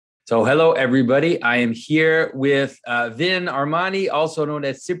So hello, everybody. I am here with Vin Armani, also known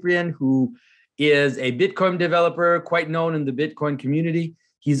as Cyprian, who is a Bitcoin developer, quite known in the Bitcoin community.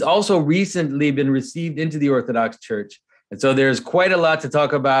 He's also recently been received into the Orthodox Church. And so there's quite a lot to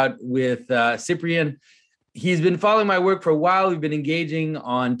talk about with Cyprian. He's been following my work for a while. We've been engaging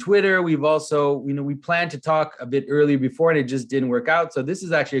on Twitter. We've also, we planned to talk a bit earlier before, and it just didn't work out. So this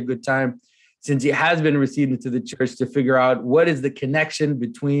is actually a good time, since he has been received into the church, to figure out what is the connection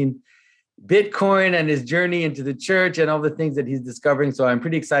between Bitcoin and his journey into the church and all the things that he's discovering. So I'm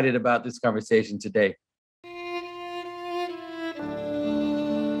pretty excited about this conversation today.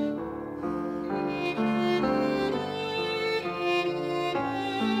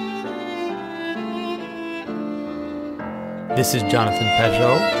 This is Jonathan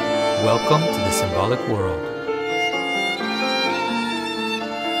Pedro. Welcome to the Symbolic World.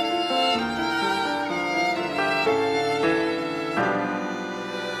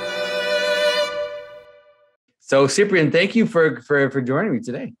 So Cyprian, thank you for joining me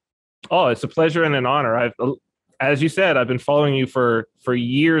today. Oh, it's a pleasure and an honor. As you said, I've been following you for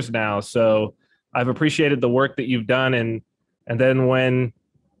years now. So I've appreciated the work that you've done. And then when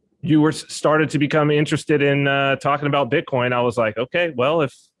you were started to become interested in talking about Bitcoin, I was like, okay, well,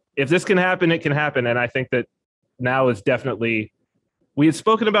 if this can happen, it can happen. And I think that now is definitely, we had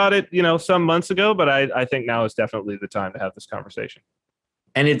spoken about it, some months ago, but I think now is definitely the time to have this conversation.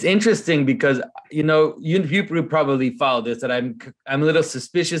 And it's interesting because, you probably follow this, that I'm a little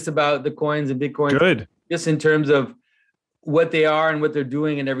suspicious about the coins and Bitcoin. Good. Just in terms of what they are and what they're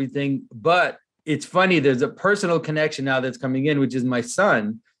doing and everything. But it's funny, there's a personal connection now that's coming in, which is my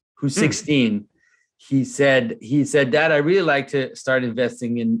son, who's 16. He said, Dad, I really like to start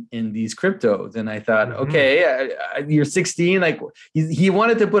investing in these cryptos. And I thought, okay, you're 16. Like he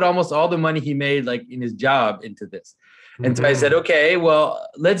wanted to put almost all the money he made, like in his job, into this. And so I said, okay, well,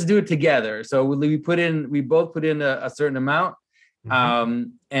 let's do it together. So we both put in a certain amount.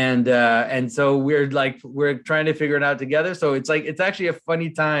 And so we're trying to figure it out together. So it's actually a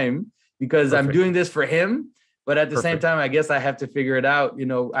funny time because I'm doing this for him, but at the same time, I guess I have to figure it out.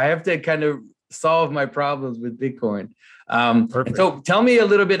 I have to kind of solve my problems with Bitcoin. And so tell me a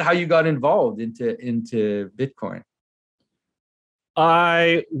little bit how you got involved into Bitcoin.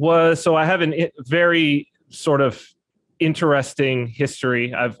 I have a very sort of interesting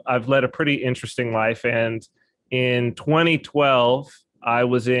history. I've led a pretty interesting life. And in 2012, I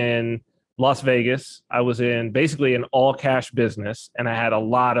was in Las Vegas. I was in basically an all cash business, and I had a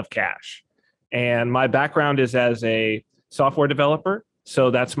lot of cash. And my background is as a software developer. So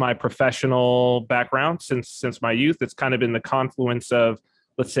that's my professional background since my youth. It's kind of been the confluence of,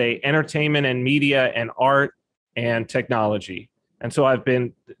 let's say, entertainment and media and art and technology. And so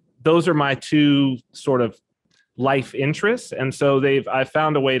those are my two sort of life interests. And so I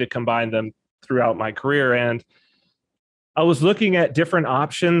found a way to combine them throughout my career. And I was looking at different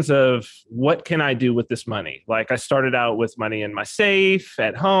options of what can I do with this money? Like I started out with money in my safe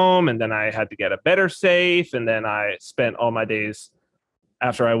at home, and then I had to get a better safe. And then I spent all my days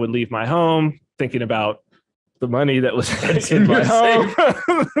after I would leave my home thinking about the money that was in my home.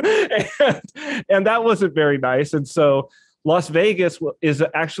 and that wasn't very nice. And so Las Vegas is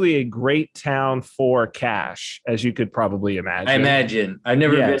actually a great town for cash, as you could probably imagine. I imagine. I've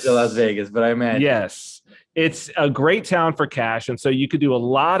never been to Las Vegas, but I imagine. Yes. It's a great town for cash. And so you could do a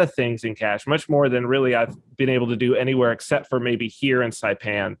lot of things in cash, much more than really I've been able to do anywhere except for maybe here in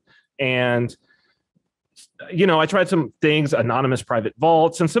Saipan. And, I tried some things, anonymous private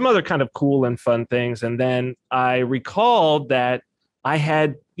vaults and some other kind of cool and fun things. And then I recalled that I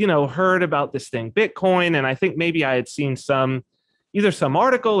had, heard about this thing, Bitcoin. And I think maybe I had seen either some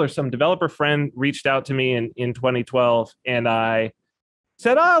article or some developer friend reached out to me in 2012. And I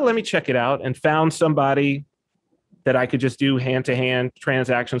said, let me check it out, and found somebody that I could just do hand-to-hand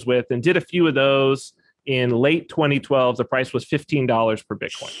transactions with, and did a few of those in late 2012. The price was $15 per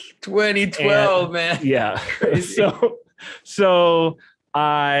Bitcoin. 2012, man. Yeah. So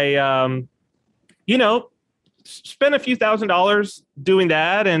I, spent a few $1,000s doing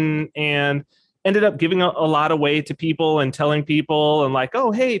that, and ended up giving a lot away to people and telling people, and like,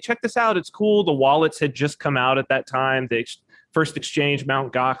 oh, hey, check this out. It's cool. The wallets had just come out at that time. The first exchange,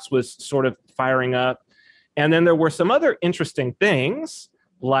 Mt. Gox, was sort of firing up. And then there were some other interesting things,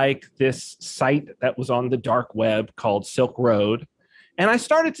 like this site that was on the dark web called Silk Road. And I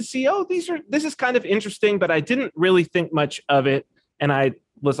started to see, this is kind of interesting, but I didn't really think much of it. And I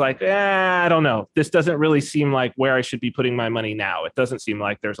was like, I don't know. This doesn't really seem like where I should be putting my money now. It doesn't seem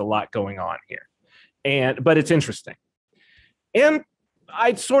like there's a lot going on here. But it's interesting. And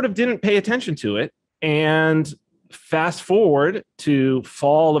I sort of didn't pay attention to it. And fast forward to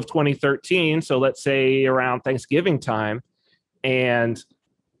fall of 2013. So let's say around Thanksgiving time. And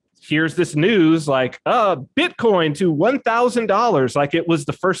here's this news like, Bitcoin to $1,000. Like it was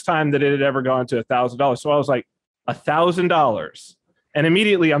the first time that it had ever gone to $1,000. So I was like, $1,000. And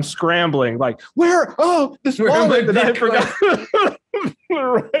immediately I'm scrambling like, where? Oh, this wallet that I forgot.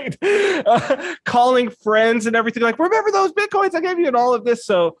 Right. Calling friends and everything like, remember those Bitcoins I gave you and all of this.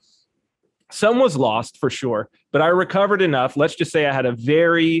 So some was lost for sure, but I recovered enough. Let's just say I had a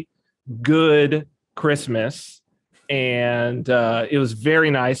very good Christmas and it was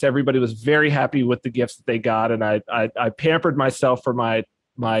very nice. Everybody was very happy with the gifts that they got. And I pampered myself for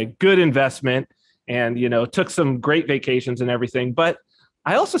my good investment and, took some great vacations and everything. But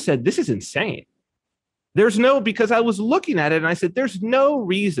I also said, this is insane. Because I was looking at it and I said, there's no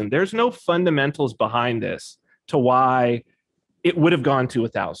reason, there's no fundamentals behind this to why it would have gone to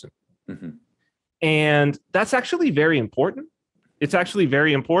 1,000. Mm-hmm. And that's actually very important. It's actually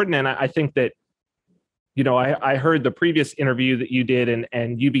very important. And I think that, I heard the previous interview that you did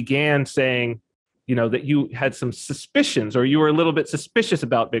and you began saying, that you had some suspicions or you were a little bit suspicious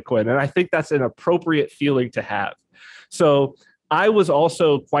about Bitcoin. And I think that's an appropriate feeling to have. So I was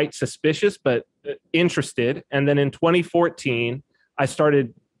also quite suspicious, but interested. And then in 2014, I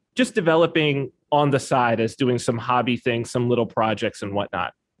started just developing on the side as doing some hobby things, some little projects and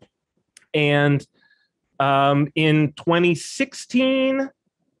whatnot. And in 2016,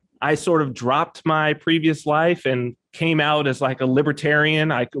 I sort of dropped my previous life and came out as like a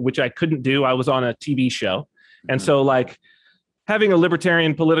libertarian, which I couldn't do. I was on a TV show. And so like having a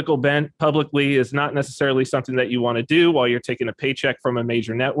libertarian political bent publicly is not necessarily something that you want to do while you're taking a paycheck from a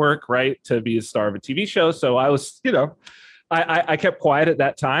major network, right? To be a star of a TV show. So I was, I kept quiet at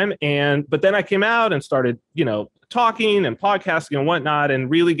that time. But then I came out and started, talking and podcasting and whatnot, and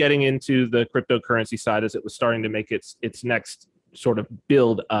really getting into the cryptocurrency side as it was starting to make its next sort of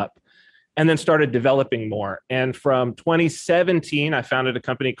build up, and then started developing more. And from 2017, I founded a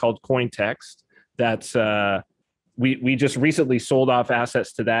company called CoinText. That's we just recently sold off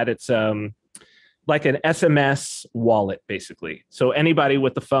assets to that. It's like an SMS wallet, basically. So anybody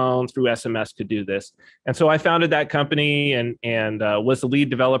with the phone through SMS could do this. And so I founded that company and was the lead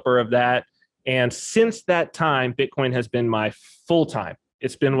developer of that. And since that time, Bitcoin has been my full time.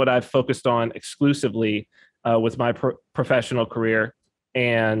 It's been what I've focused on exclusively with my professional career.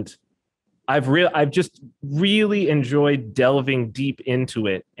 And I've just really enjoyed delving deep into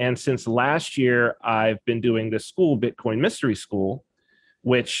it. And since last year, I've been doing this school, Bitcoin Mystery School,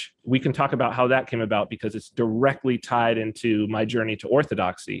 which we can talk about how that came about because it's directly tied into my journey to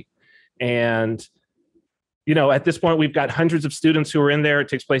Orthodoxy. And, at this point, we've got hundreds of students who are in there. It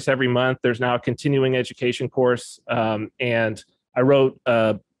takes place every month. There's now a continuing education course. And I wrote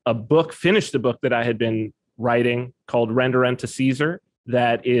a book, finished the book that I had been writing called Render Unto Caesar,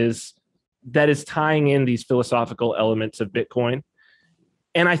 that is tying in these philosophical elements of Bitcoin.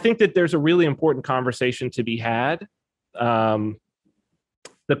 And I think that there's a really important conversation to be had.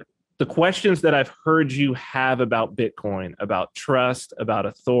 The questions that I've heard you have about Bitcoin, about trust, about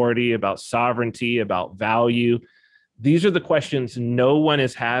authority, about sovereignty, about value, these are the questions no one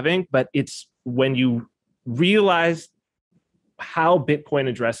is having, but it's when you realize how Bitcoin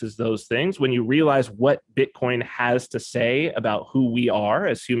addresses those things, when you realize what Bitcoin has to say about who we are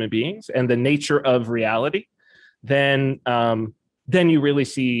as human beings and the nature of reality, then you really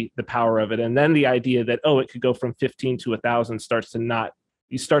see the power of it. And then the idea that, it could go from 15 to 1,000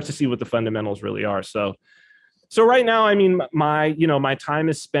 you start to see what the fundamentals really are. So right now, I mean, my time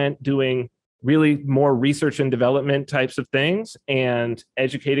is spent doing really more research and development types of things and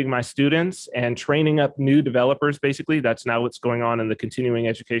educating my students and training up new developers. Basically, that's now what's going on in the continuing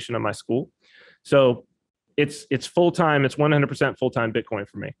education of my school. So it's full-time. It's 100% full-time Bitcoin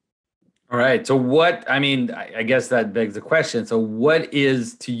for me. All right. So I guess that begs the question. So what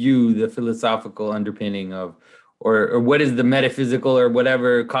is to you the philosophical underpinning of, or what is the metaphysical or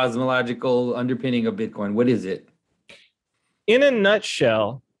whatever cosmological underpinning of Bitcoin? What is it? In a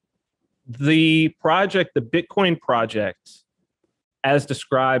nutshell, the Bitcoin project, as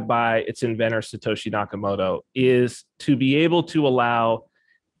described by its inventor, Satoshi Nakamoto, is to be able to allow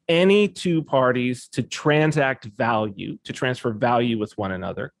any two parties to transact value, to transfer value with one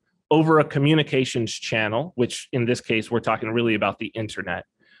another over a communications channel, which in this case, we're talking really about the internet,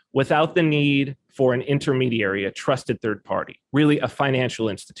 without the need for an intermediary, a trusted third party, really a financial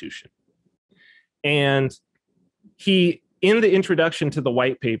institution. And in the introduction to the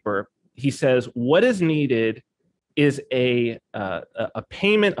white paper, he says, what is needed is a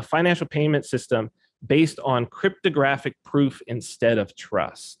financial payment system based on cryptographic proof instead of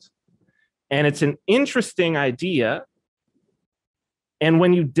trust. And it's an interesting idea. And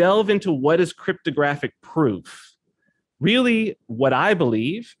when you delve into what is cryptographic proof, really what I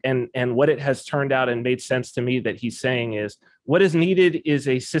believe and what it has turned out and made sense to me that he's saying is what is needed is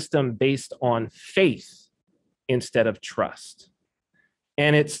a system based on faith instead of trust.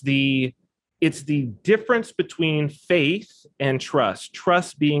 And it's the difference between faith and trust.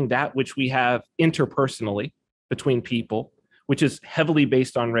 Trust being that which we have interpersonally between people, which is heavily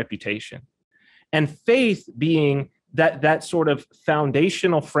based on reputation. And faith being that sort of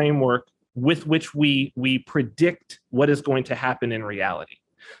foundational framework with which we predict what is going to happen in reality.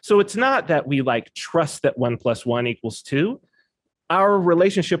 So it's not that we like trust that 1 + 1 = 2. Our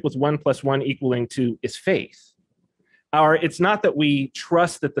relationship with 1 + 1 = 2 is faith. It's not that we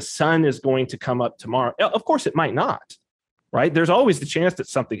trust that the sun is going to come up tomorrow. Of course, it might not, right? There's always the chance that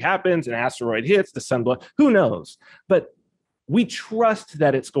something happens, an asteroid hits, the sun blows, who knows? But we trust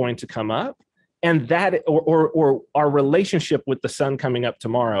that it's going to come up, and that, or our relationship with the sun coming up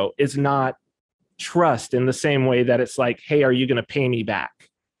tomorrow is not trust in the same way that it's like, hey, are you going to pay me back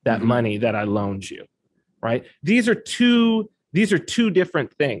that money that I loaned you, right? These are two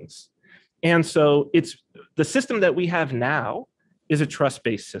different things. And so it's the system that we have now is a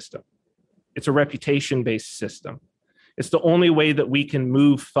trust-based system. It's a reputation-based system. It's the only way that we can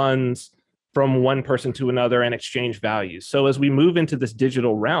move funds from one person to another and exchange values. So as we move into this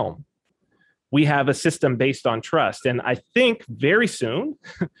digital realm, we have a system based on trust. And I think very soon,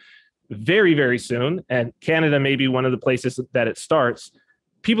 very, very soon, and Canada may be one of the places that it starts,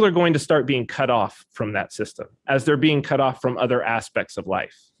 people are going to start being cut off from that system as they're being cut off from other aspects of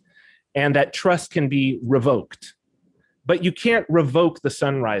life. And that trust can be revoked. But you can't revoke the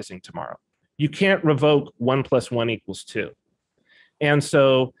sun rising tomorrow. You can't revoke 1 + 1 = 2. And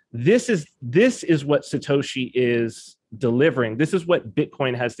so this is what Satoshi is delivering. This is what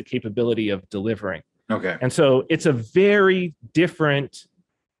Bitcoin has the capability of delivering. Okay. And so it's a very different,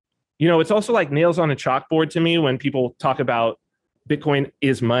 it's also like nails on a chalkboard to me when people talk about Bitcoin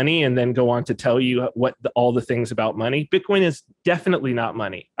is money and then go on to tell you all the things about money. Bitcoin is definitely not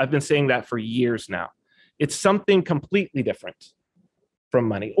money. I've been saying that for years now. It's something completely different from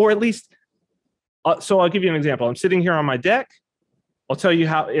money, or at least, so I'll give you an example. I'm sitting here on my deck. I'll tell you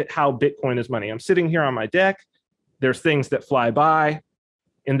how Bitcoin is money. I'm sitting here on my deck. There's things that fly by.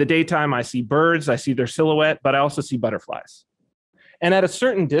 In the daytime, I see birds, I see their silhouette, but I also see butterflies. And at a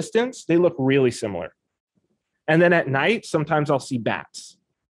certain distance, they look really similar. And then at night, sometimes I'll see bats,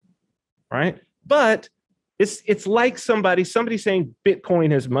 right? But it's like somebody saying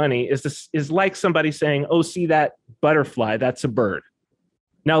Bitcoin is money is like somebody saying, oh, see that butterfly, that's a bird.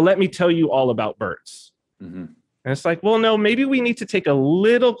 Now, let me tell you all about birds. Mm-hmm. And it's like, well, no, maybe we need to take a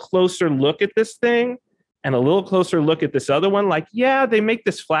little closer look at this thing and a little closer look at this other one. Like, yeah, they make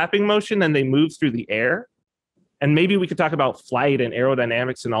this flapping motion and they move through the air. And maybe we could talk about flight and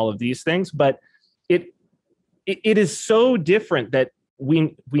aerodynamics and all of these things, but it is so different that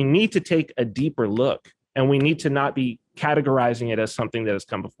we need to take a deeper look, and we need to not be categorizing it as something that has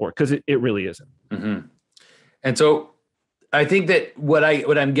come before, because it really isn't. Mm-hmm. And so I think that what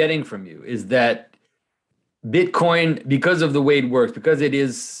I'm getting from you is that Bitcoin, because of the way it works, because it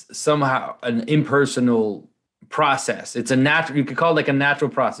is somehow an impersonal process, it's a natural, you could call it like a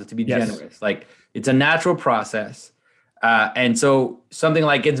natural process, to be generous. Like, it's a natural process. And so something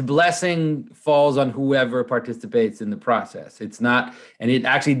like its blessing falls on whoever participates in the process. It's not, and it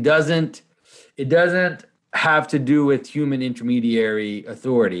actually doesn't have to do with human intermediary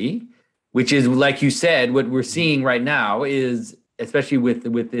authority, which is, like you said, what we're seeing right now is, especially with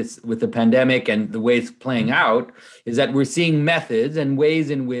the pandemic and the way it's playing out, is that we're seeing methods and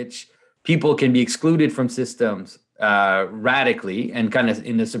ways in which people can be excluded from systems radically and kind of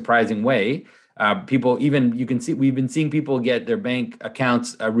in a surprising way. People, even you can see, we've been seeing people get their bank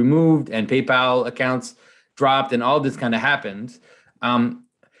accounts removed and PayPal accounts dropped, and all this kind of happens.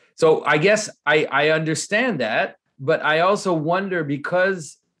 So I guess I understand that, but I also wonder,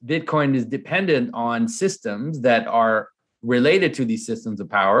 because Bitcoin is dependent on systems that are related to these systems of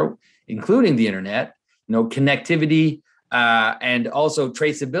power, including the internet, connectivity, and also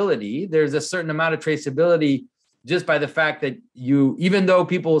traceability. There's a certain amount of traceability just by the fact that even though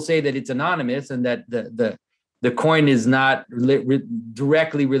people say that it's anonymous and that the coin is not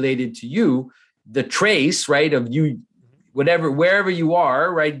directly related to you, the trace, right, of you, wherever you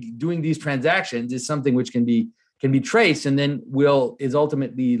are, right, doing these transactions is something which can be traced, and then is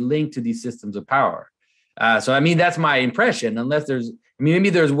ultimately linked to these systems of power. So, I mean, that's my impression, maybe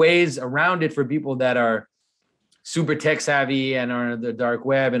there's ways around it for people that are super tech savvy and are on the dark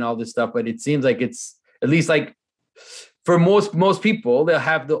web and all this stuff, but it seems like it's at least like for most people,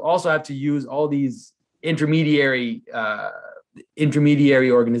 they'll also have to use all these intermediary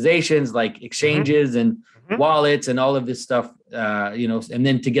organizations like exchanges and wallets and all of this stuff, and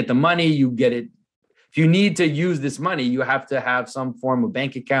then to get the money, you get it. If you need to use this money, you have to have some form of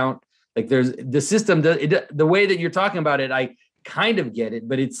bank account. Like there's the system, the way that you're talking about it, I kind of get it,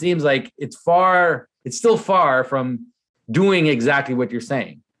 but it seems like it's still far from doing exactly what you're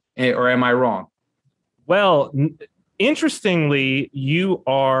saying. Or am I wrong? Well, interestingly, you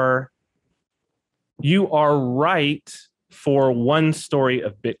are right for one story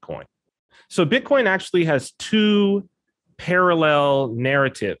of Bitcoin. So Bitcoin actually has two parallel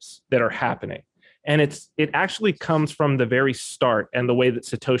narratives that are happening. And it actually comes from the very start and the way that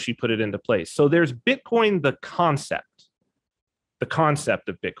Satoshi put it into place. So there's Bitcoin, the concept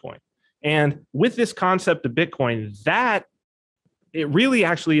of Bitcoin. And with this concept of Bitcoin, that it really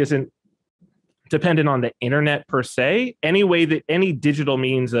actually isn't dependent on the internet per se. Any way that any digital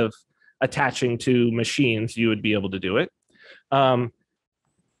means of attaching to machines, you would be able to do it.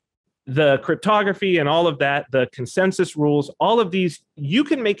 The cryptography and all of that, the consensus rules, all of these, you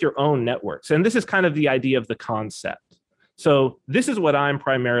can make your own networks. And this is kind of the idea of the concept. So this is what I'm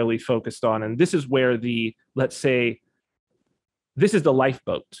primarily focused on. And this is where let's say, this is the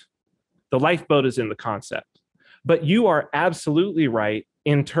lifeboat. The lifeboat is in the concept. But you are absolutely right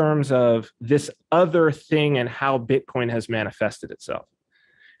in terms of this other thing and how Bitcoin has manifested itself.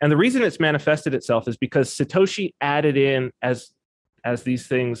 And the reason it's manifested itself is because Satoshi added in, as these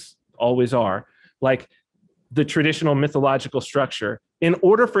things always are, like the traditional mythological structure. In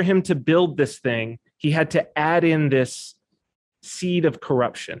order for him to build this thing, he had to add in this seed of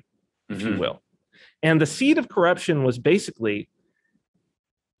corruption, if you will. And the seed of corruption was basically,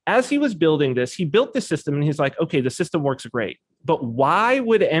 as he was building this, he built the system and he's like, okay, the system works great. But why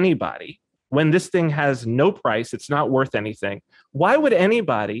would anybody, when this thing has no price, it's not worth anything, why would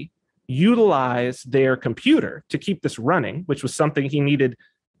anybody utilize their computer to keep this running, which was something he needed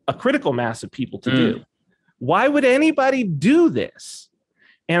a critical mass of people to do? Why would anybody do this?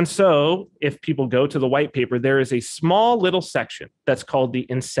 And so if people go to the white paper, there is a small little section that's called the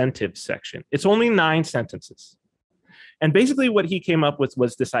incentive section. It's only 9 sentences. And basically what he came up with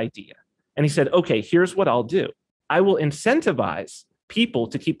was this idea. And he said, okay, here's what I'll do. I will incentivize people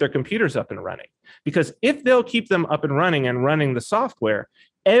to keep their computers up and running. Because if they'll keep them up and running the software,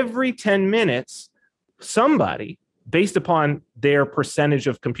 every 10 minutes, somebody, based upon their percentage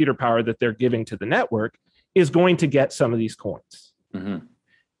of computer power that they're giving to the network, is going to get some of these coins.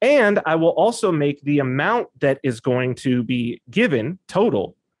 And I will also make the amount that is going to be given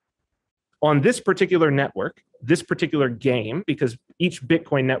total on this particular network, this particular game, because each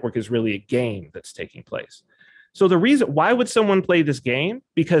Bitcoin network is really a game that's taking place. So the reason, why would someone play this game?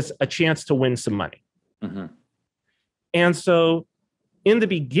 Because a chance to win some money. And so in the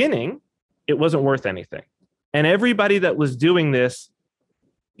beginning, it wasn't worth anything. And everybody that was doing this,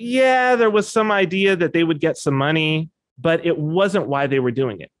 yeah, there was some idea that they would get some money, but it wasn't why they were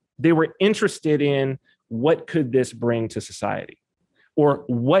doing it. They were interested in what could this bring to society, or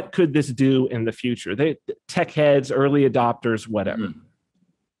what could this do in the future? Tech heads, early adopters, whatever.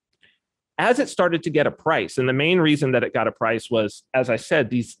 As it started to get a price, and the main reason that it got a price was, as I said,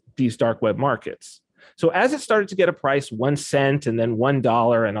 these dark web markets. So as it started to get a price, 1 cent and then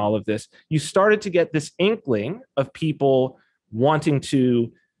 $1 and all of this, you started to get this inkling of people wanting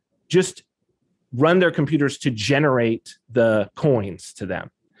to just run their computers to generate the coins to them.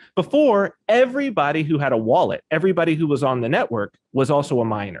 Before, everybody who had a wallet, everybody who was on the network was also a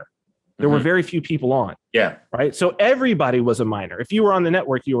miner. There were very few people on. Yeah. Right. So everybody was a miner. If you were on the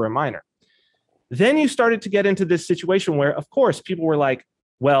network, you were a miner. Then you started to get into this situation where, of course, people were like,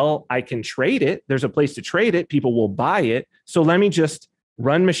 well, I can trade it. There's a place to trade it. People will buy it. So let me just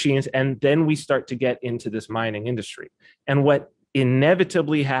run machines. And then we start to get into this mining industry. And what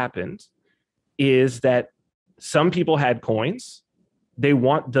inevitably happened is that some people had coins. They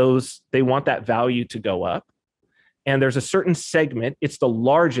want that value to go up. And there's a certain segment, it's the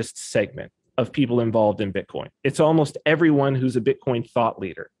largest segment of people involved in Bitcoin. It's almost everyone who's a Bitcoin thought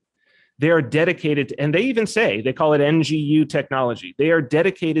leader. They are dedicated to, and they even say, they call it NGU technology. They are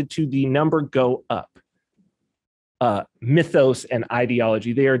dedicated to the number go up, mythos and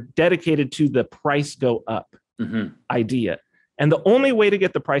ideology. They are dedicated to the price go up idea. And the only way to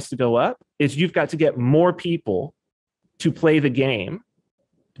get the price to go up is you've got to get more people to play the game,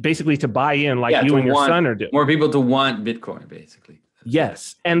 basically to buy in like you and your son are doing. More people to want Bitcoin, basically.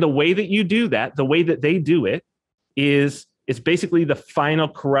 Yes. And the way that you do that, the way that they do it is it's basically the final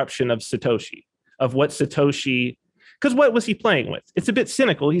corruption of Satoshi, of what Satoshi, because what was he playing with? It's a bit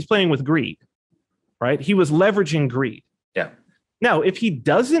cynical. He's playing with greed, right? He was leveraging greed. Yeah. Now, if he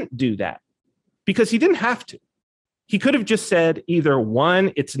doesn't do that, because he didn't have to, he could have just said either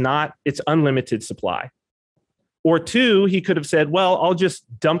one, it's unlimited supply, or two, he could have said, well, I'll just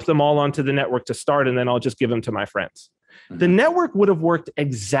dump them all onto the network to start, and then I'll just give them to my friends. Mm-hmm. The network would have worked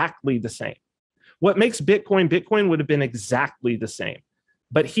exactly the same. What makes Bitcoin would have been exactly the same.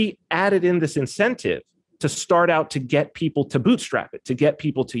 But he added in this incentive to start out to get people to bootstrap it, to get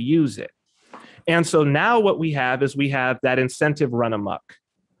people to use it. And so now what we have that incentive run amok.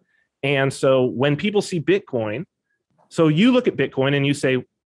 And so when people see Bitcoin, so you look at Bitcoin and you say,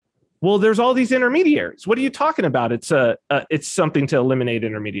 well, there's all these intermediaries. What are you talking about? It's something to eliminate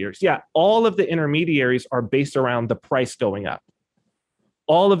intermediaries. Yeah, all of the intermediaries are based around the price going up.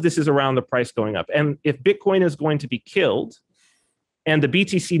 All of this is around the price going up. And if Bitcoin is going to be killed, and the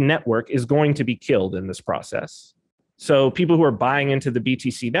BTC network is going to be killed in this process, so people who are buying into the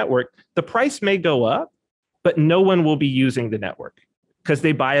BTC network, the price may go up, but no one will be using the network because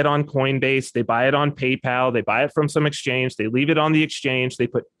they buy it on Coinbase, they buy it on PayPal, they buy it from some exchange, they leave it on the exchange, they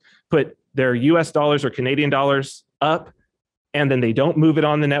put their US dollars or Canadian dollars up, and then they don't move it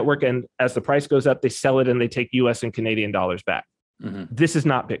on the network. And as the price goes up, they sell it and they take US and Canadian dollars back. Mm-hmm. This is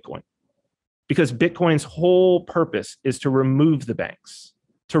not Bitcoin, because Bitcoin's whole purpose is to remove the banks,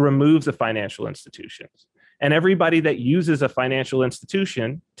 to remove the financial institutions. And everybody that uses a financial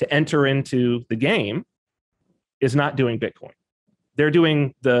institution to enter into the game is not doing Bitcoin. They're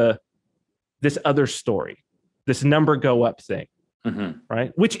doing this other story, this number go up thing. Mm-hmm.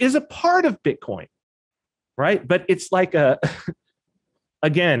 Right? Which is a part of Bitcoin, right? But it's like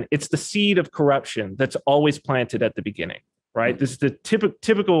again, it's the seed of corruption that's always planted at the beginning, right? Mm-hmm. This is the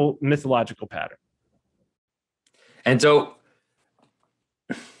typical mythological pattern. And so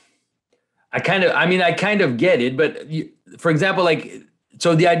I kind of get it, but for example,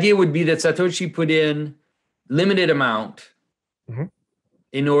 so the idea would be that Satoshi put in limited amount mm-hmm.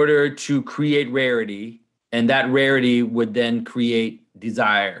 in order to create rarity. And that rarity would then create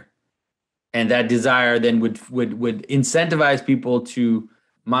desire. And that desire then would incentivize people to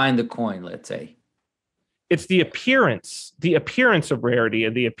mine the coin, let's say. It's the appearance of rarity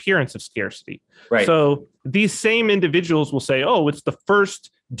and the appearance of scarcity. Right. So these same individuals will say, oh, it's the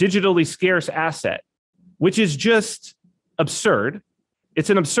first digitally scarce asset, which is just absurd. It's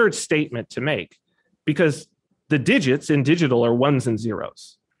an absurd statement to make because the digits in digital are ones and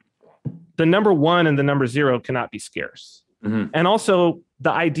zeros. The number one and the number zero cannot be scarce. Mm-hmm. And also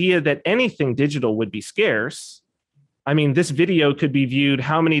the idea that anything digital would be scarce. I mean, this video could be viewed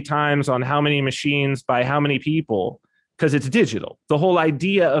how many times on how many machines by how many people, because it's digital. The whole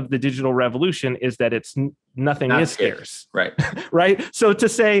idea of the digital revolution is that nothing Not is scarce. Right. Right. So to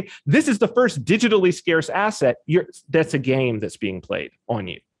say this is the first digitally scarce asset, that's a game that's being played on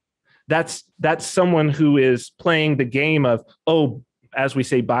you. That's someone who is playing the game of, as we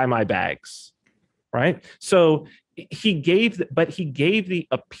say, buy my bags, right? So he gave the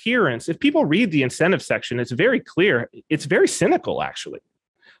appearance. If people read the incentive section, it's very clear. It's very cynical, actually.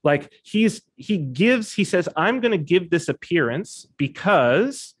 Like he says, I'm going to give this appearance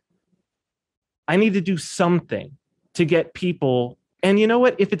because I need to do something to get people. And you know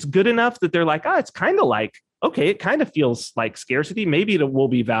what? If it's good enough that they're like, it's kind of like, okay, it kind of feels like scarcity. Maybe it will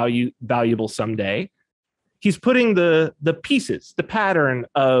be valuable someday. He's putting the pieces, the pattern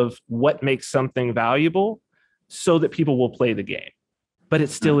of what makes something valuable so that people will play the game. But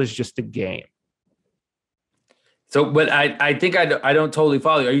it still is just a game. So, but I think I don't totally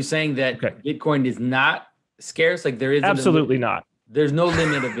follow you. Are you saying that Bitcoin is not scarce? Like there is absolutely not. There's no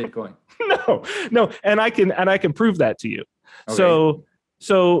limit of Bitcoin. No. And I can prove that to you. Okay.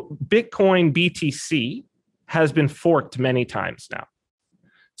 So Bitcoin BTC has been forked many times now.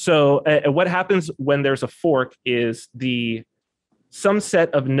 So what happens when there's a fork is some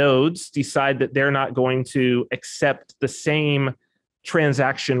set of nodes decide that they're not going to accept the same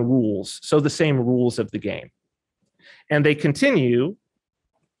transaction rules, so the same rules of the game. And they continue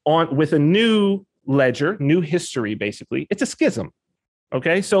on with a new ledger, new history, basically. It's a schism,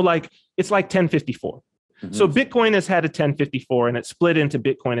 okay? So it's like 1054. Mm-hmm. So Bitcoin has had a 1054 and it split into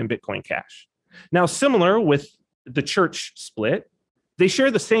Bitcoin and Bitcoin Cash. Now, similar with the church split, they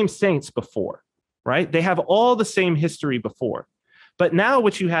share the same saints before, right? They have all the same history before. But now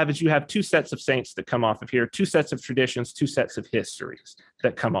what you have is you have two sets of saints that come off of here, two sets of traditions, two sets of histories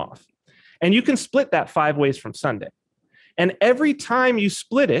that come off. And you can split that 5 ways from Sunday. And every time you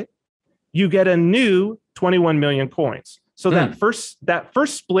split it, you get a new 21 million coins. So that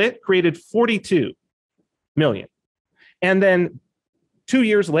first split created 42 million. And then 2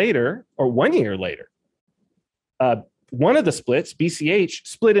 years later, or 1 year later, one of the splits, BCH,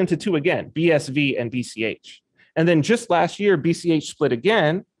 split into two again, BSV and BCH. And then just last year, BCH split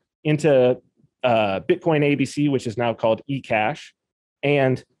again into Bitcoin ABC, which is now called eCash,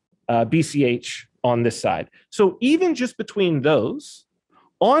 and BCH on this side. So even just between those,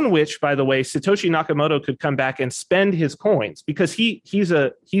 on which, by the way, Satoshi Nakamoto could come back and spend his coins because he's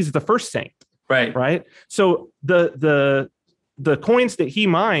the first saint, right? So the coins that he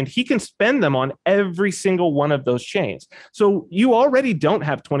mined, he can spend them on every single one of those chains. So you already don't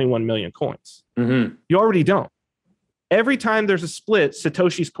have 21 million coins. Mm-hmm. You already don't. Every time there's a split,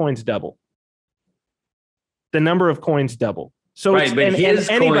 Satoshi's coins double. The number of coins double. So right, but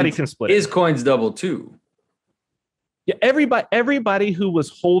anybody can split his coins double too. Yeah, everybody who was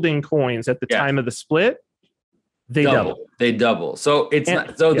holding coins at the time of the split, they double. They double. So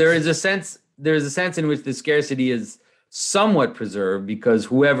there is a sense in which the scarcity is somewhat preserved because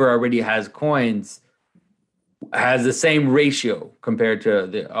whoever already has coins has the same ratio compared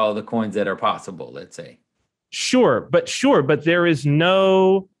to all the coins that are possible, let's say. Sure, but there is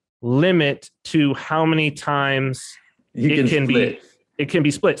no limit to how many times it can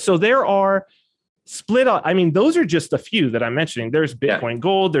be split. So there are split. I mean, those are just a few that I'm mentioning. There's Bitcoin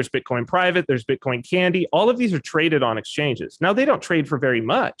Gold, there's Bitcoin Private, there's Bitcoin Candy. All of these are traded on exchanges. Now they don't trade for very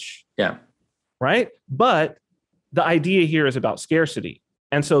much. Yeah. Right. But the idea here is about scarcity.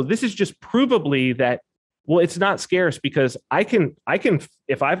 And so this is just provably that, well, it's not scarce because I can,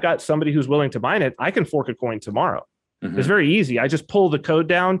 if I've got somebody who's willing to mine it, I can fork a coin tomorrow. Mm-hmm. It's very easy. I just pull the code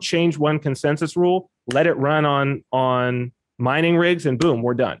down, change one consensus rule, let it run on mining rigs, and boom,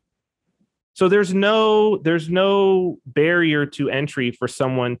 we're done. So there's no barrier to entry for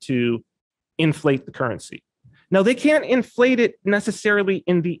someone to inflate the currency. Now they can't inflate it necessarily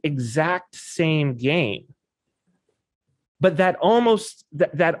in the exact same game, but that almost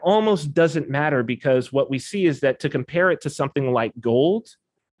doesn't matter because what we see is that to compare it to something like gold,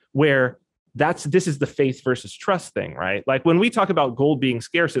 where this is the faith versus trust thing, right? Like when we talk about gold being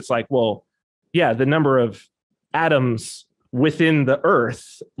scarce, it's like, well, yeah, the number of atoms within the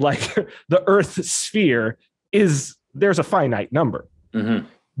earth, like the earth sphere, there's a finite number. Mm-hmm.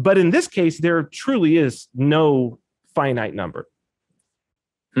 But in this case, there truly is no finite number.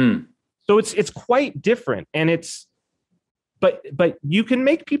 So it's quite different, and but you can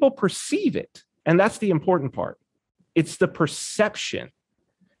make people perceive it, and that's the important part. It's the perception,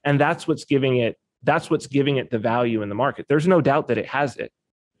 and that's what's giving it the value in the market. There's no doubt that it has it.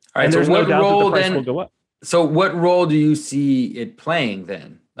 All right, and so there's what no doubt role that the price then? Will go up. So what role do you see it playing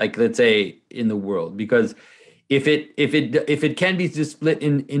then? Like, let's say in the world, because if it can be just split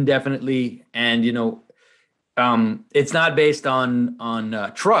indefinitely, and it's not based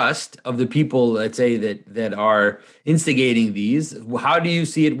on trust of the people, let's say that are instigating these. How do you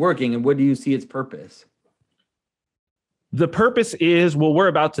see it working, and what do you see its purpose? The purpose is, well, we're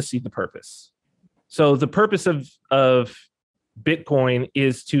about to see the purpose. So the purpose of Bitcoin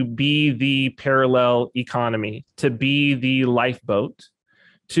is to be the parallel economy, to be the lifeboat,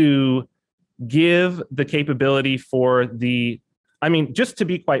 to give the capability for just to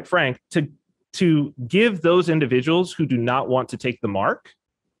be quite frank, to give those individuals who do not want to take the mark,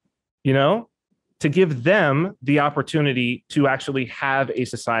 to give them the opportunity to actually have a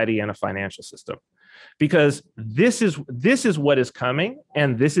society and a financial system. Because this is what is coming,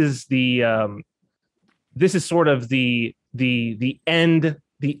 and this is sort of the end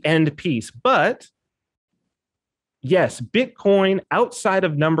piece. But yes, Bitcoin outside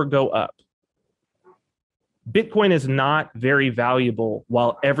of number go up. Bitcoin is not very valuable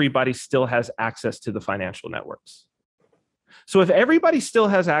while everybody still has access to the financial networks. So if everybody still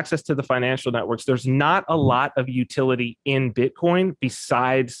has access to the financial networks, there's not a lot of utility in Bitcoin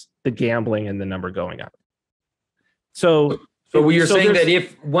besides the gambling and the number going up. So you're saying that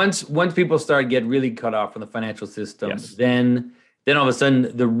if once people start get really cut off from the financial system, yes, then all of a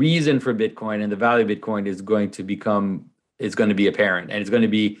sudden the reason for Bitcoin and the value of Bitcoin is going to be apparent, and it's going to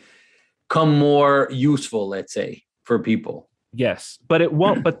become more useful, let's say, for people. Yes, but it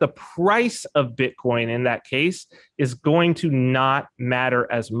won't. But the price of Bitcoin in that case is going to not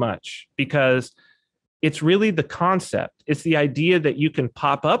matter as much, because it's really the concept. It's the idea that you can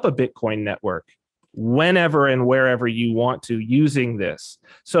pop up a Bitcoin network whenever and wherever you want to using this.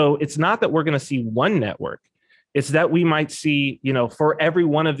 So it's not that we're going to see one network. It's that we might see, for every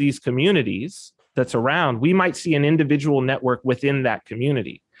one of these communities that's around, we might see an individual network within that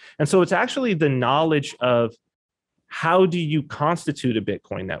community. And so it's actually the knowledge of how do you constitute a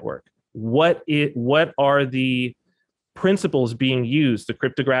Bitcoin network? What are the principles being used, the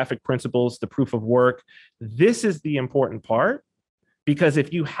cryptographic principles, the proof of work? This is the important part, because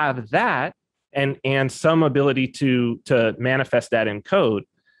if you have that and some ability to manifest that in code,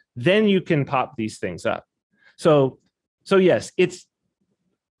 then you can pop these things up. So yes,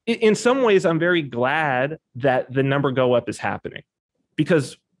 in some ways, I'm very glad that the number go up is happening,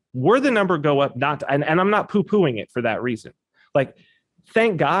 because were the number go up, and I'm not poo-pooing it for that reason. Like,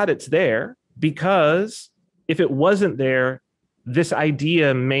 thank God it's there, because if it wasn't there, this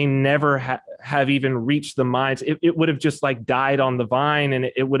idea may never have even reached the minds. It would have just like died on the vine, and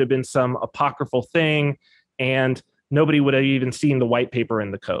it would have been some apocryphal thing, and nobody would have even seen the white paper in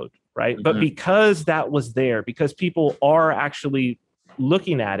the code, right? Mm-hmm. But because that was there, because people are actually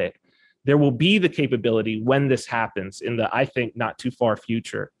looking at it, there will be the capability when this happens in the, I think, not too far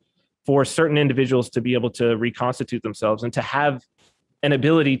future, for certain individuals to be able to reconstitute themselves and to have an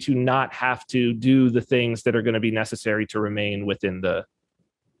ability to not have to do the things that are going to be necessary to remain within the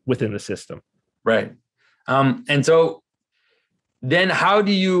system. Right. And so then how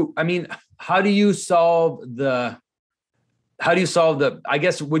do you solve the, I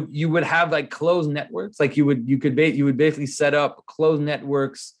guess you would have like closed networks, like you would basically set up closed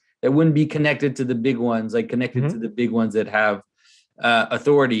networks that wouldn't be connected to the big ones, like connected to the big ones that have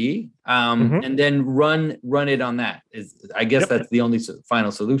authority, and then run it on that. I guess that's the only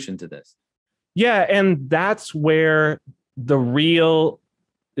final solution to this. Yeah, and that's where the real,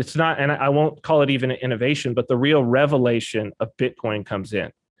 it's not, and I won't call it even an innovation, but the real revelation of Bitcoin comes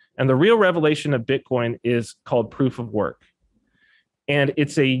in. And the real revelation of Bitcoin is called proof of work. And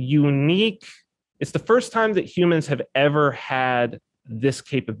it's it's the first time that humans have ever had this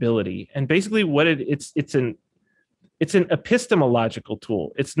capability. And basically what it's an epistemological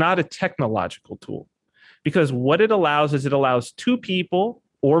tool. It's not a technological tool, because what it allows is it allows two people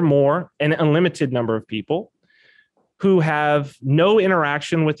or more, an unlimited number of people, who have no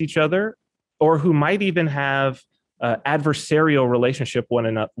interaction with each other, or who might even have adversarial relationship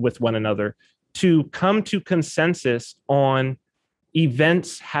with one another, to come to consensus on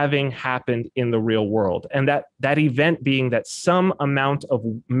events having happened in the real world. And that event being that some amount of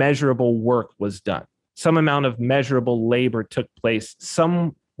measurable work was done. Some amount of measurable labor took place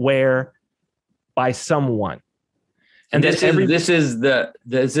somewhere by someone. And this is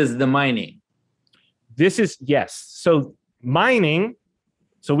the mining. Yes. So mining,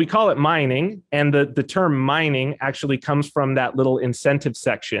 so we call it mining, and the term mining actually comes from that little incentive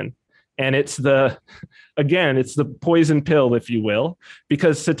section. And it's the poison pill, if you will,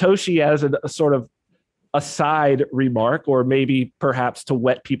 because Satoshi, as a sort of a side remark, or maybe perhaps to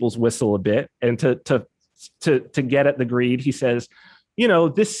wet people's whistle a bit and to get at the greed, he says,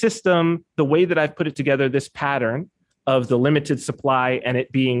 this system, the way that I've put it together, this pattern of the limited supply and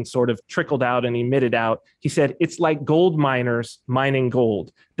it being sort of trickled out and emitted out, he said, it's like gold miners mining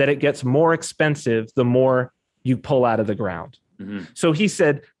gold, that it gets more expensive the more you pull out of the ground. Mm-hmm. So he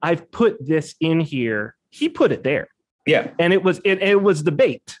said, I've put this in here. He put it there. Yeah. And it was the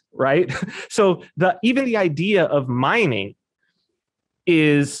bait, right? So even the idea of mining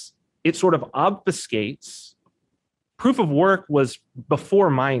is, it sort of obfuscates. Proof of work was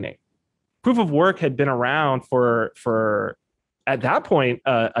before mining. Proof of work had been around for at that point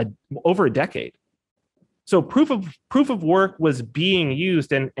over a decade. So proof of work was being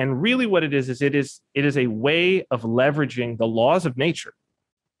used, and really what it is it is a way of leveraging the laws of nature.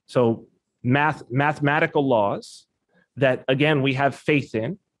 So mathematical laws that, again, we have faith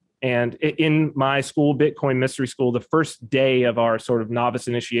in. And in my school, Bitcoin Mystery School, the first day of our sort of novice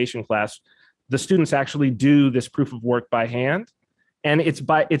initiation class, the students actually do this proof of work by hand. And it's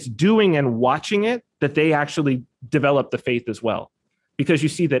doing and watching it that they actually develop the faith as well. Because you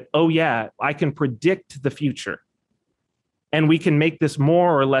see that, oh yeah, I can predict the future. And we can make this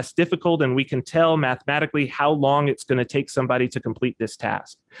more or less difficult, and we can tell mathematically how long it's going to take somebody to complete this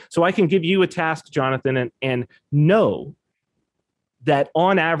task. So I can give you a task, Jonathan, and know that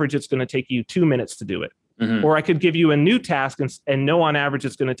on average, it's going to take you 2 minutes to do it. Mm-hmm. Or I could give you a new task and know on average,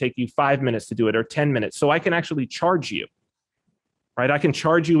 it's going to take you 5 minutes to do it, or 10 minutes. So I can actually charge you, right? I can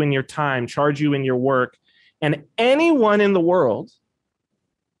charge you in your time, charge you in your work. And anyone in the world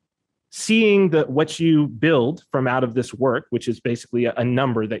seeing what you build from out of this work, which is basically a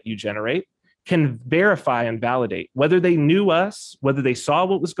number that you generate, can verify and validate whether they knew us, whether they saw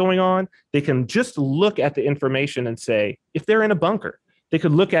what was going on. They can just look at the information and say, if they're in a bunker, they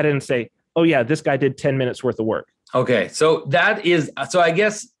could look at it and say, oh yeah, this guy did 10 minutes worth of work. Okay. So I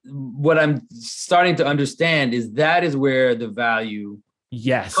guess what I'm starting to understand is that is where the value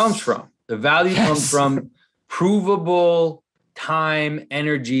comes from. The value comes from provable time,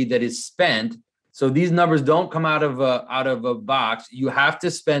 energy that is spent. So these numbers don't come out of a box. You have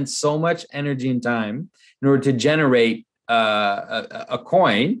to spend so much energy and time in order to generate a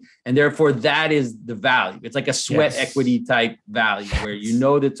coin, and therefore that is the value. It's like a sweat equity type value where you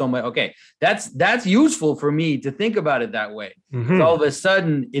know that someone, okay, that's useful for me to think about it that way. Mm-hmm. All of a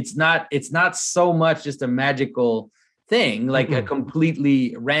sudden, it's not so much just a magical thing, like a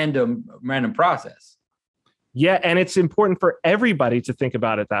completely random process. Yeah, and it's important for everybody to think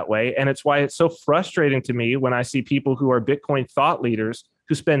about it that way, and it's why it's so frustrating to me when I see people who are Bitcoin thought leaders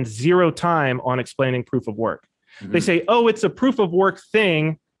who spend zero time on explaining proof of work. Mm-hmm. They say, oh, it's a proof of work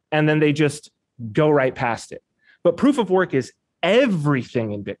thing, and then they just go right past it. But proof of work is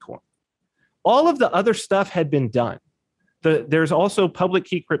everything in Bitcoin. All of the other stuff had been done. There's also public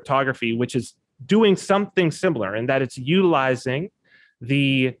key cryptography, which is doing something similar in that it's utilizing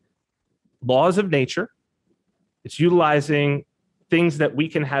the laws of nature. It's utilizing things that we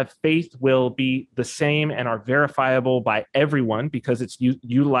can have faith will be the same and are verifiable by everyone because it's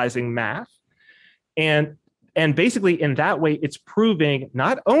utilizing math. And basically in that way, it's proving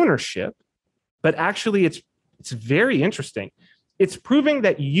not ownership, but actually it's very interesting. It's proving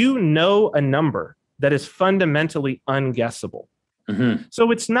that you know a number that is fundamentally unguessable. Mm-hmm. So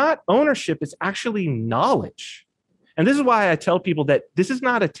it's not ownership, it's actually knowledge. And this is why I tell people that this is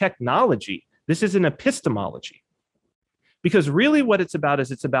not a technology, this is an epistemology. Because really what it's about is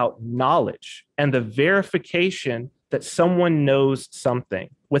it's about knowledge and the verification that someone knows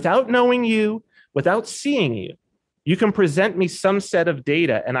something. Without knowing you, without seeing you, you can present me some set of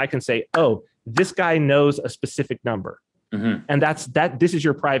data and I can say, oh, this guy knows a specific number. Mm-hmm. And this is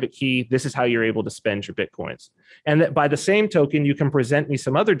your private key. This is how you're able to spend your Bitcoins. And that by the same token, you can present me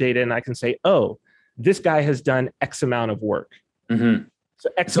some other data and I can say, oh, this guy has done X amount of work. Mm-hmm. So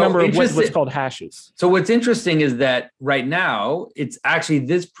X number of what's called hashes. So what's interesting is that right now, it's actually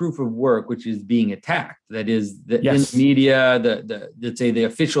this proof of work which is being attacked. That is, in the media, let's say the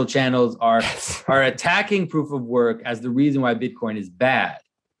official channels are attacking proof of work as the reason why Bitcoin is bad,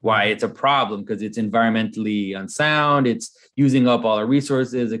 why it's a problem, because it's environmentally unsound, it's using up all our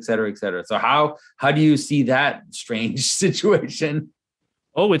resources, et cetera, et cetera. So how do you see that strange situation?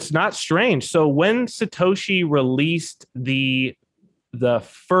 Oh, it's not strange. So when Satoshi released the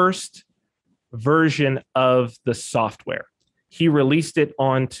first version of the software, he released it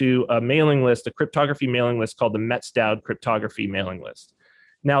onto a mailing list, a cryptography mailing list called the Metzdowd cryptography mailing list.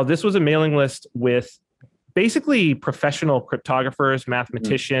 Now, this was a mailing list with basically professional cryptographers,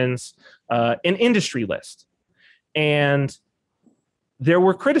 mathematicians, an industry list. And there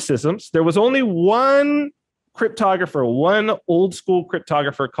were criticisms. There was only one old school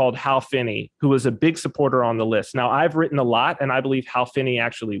cryptographer called Hal Finney, who was a big supporter on the list. Now, I've written a lot, and I believe Hal Finney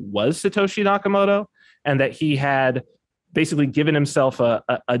actually was Satoshi Nakamoto, and that he had basically given himself a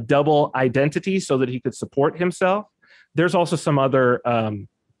double identity so that he could support himself. There's also some other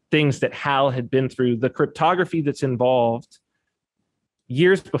things that Hal had been through. The cryptography that's involved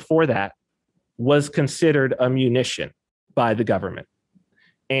years before that was considered a munition by the government.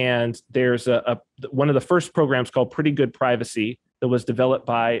 And there's one of the first programs called Pretty Good Privacy that was developed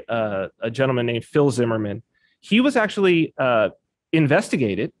by a gentleman named Phil Zimmerman. He was actually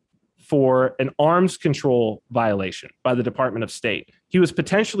investigated for an arms control violation by the Department of State. He was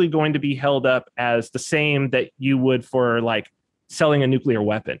potentially going to be held up as the same that you would for like selling a nuclear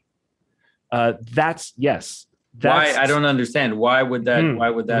weapon. Why? I don't understand. Why would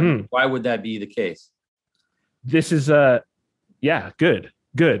that be the case? This is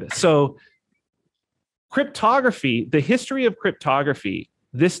Good. So cryptography, the history of cryptography,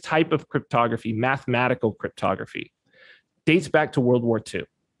 this type of cryptography, mathematical cryptography, dates back to World War II.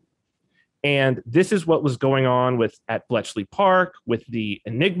 And this is what was going on at Bletchley Park with the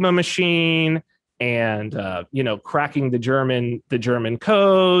Enigma machine and cracking the German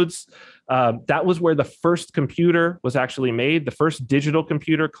codes. That was where the first computer was actually made, the first digital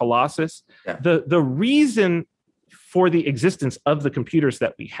computer, Colossus. Yeah. The reason for the existence of the computers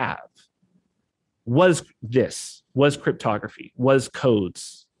that we have was cryptography, was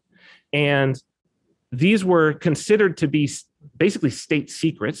codes. And these were considered to be basically state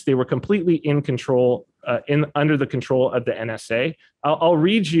secrets. They were completely in control, under the control of the NSA. I'll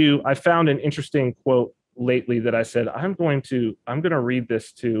read you, I found an interesting quote lately that I said, I'm going to read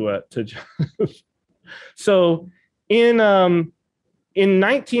this to So in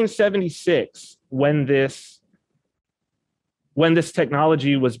 1976, when this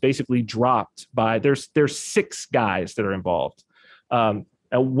technology was basically dropped by, there's 6 guys that are involved.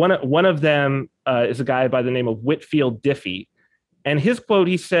 One of them is a guy by the name of Whitfield Diffie. And his quote,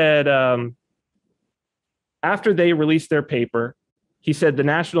 he said, after they released their paper, he said the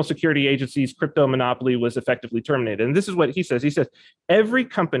National Security Agency's crypto monopoly was effectively terminated. And this is what he says. He says, every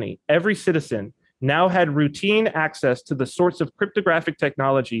company, every citizen now had routine access to the sorts of cryptographic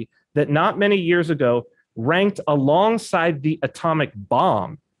technology that not many years ago ranked alongside the atomic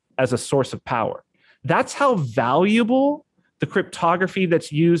bomb as a source of power. That's how valuable the cryptography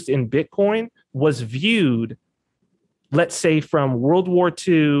that's used in Bitcoin was viewed, let's say, from World War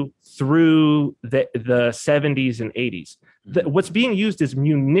II through the 70s and 80s. What's being used is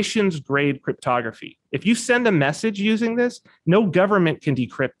munitions grade cryptography. If you send a message using this, no government can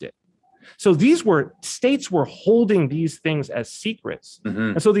decrypt it. So states were holding these things as secrets.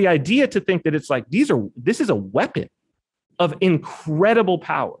 And so the idea to think that it's like, this is a weapon of incredible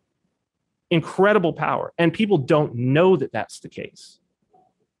power, and people don't know that that's the case.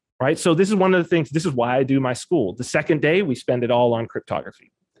 Right. So this is one of the things, this is why I do my school. The second day, we spend it all on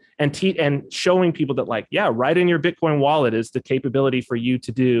cryptography and showing people that, like, yeah, right in your Bitcoin wallet is the capability for you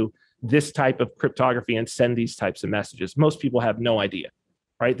to do this type of cryptography and send these types of messages. Most people have no idea.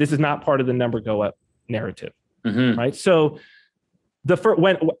 Right. This is not part of the number go up narrative. Right. So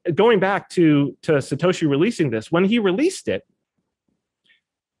going back to Satoshi releasing this, when he released it,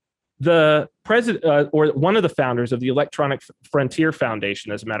 the president or one of the founders of the Electronic Frontier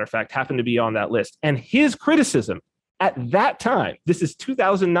Foundation, as a matter of fact, happened to be on that list. And his criticism at that time, this is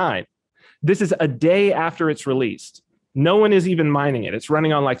 2009, this is a day after it's released. No one is even mining it. It's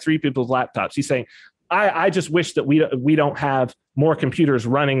running on like 3 people's laptops. He's saying, I just wish that we don't have more computers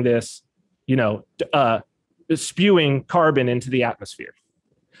running this, spewing carbon into the atmosphere.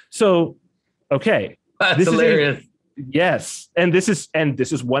 So, okay. That's hilarious. Yes. And this is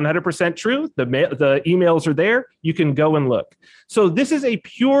 100% true. The emails are there. You can go and look. So this is a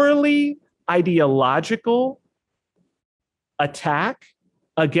purely ideological attack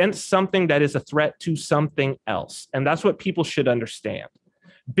against something that is a threat to something else. And that's what people should understand.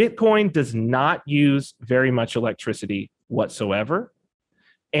 Bitcoin does not use very much electricity whatsoever.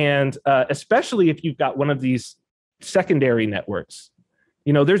 And especially if you've got one of these secondary networks,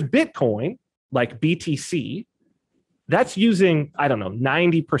 there's Bitcoin, like BTC, that's using,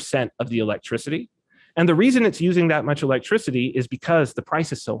 90% of the electricity. And the reason it's using that much electricity is because the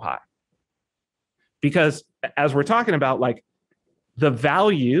price is so high. Because as we're talking about, like, the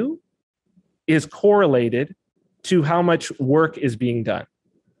value is correlated to how much work is being done.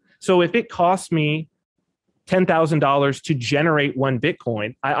 So if it costs me $10,000 to generate one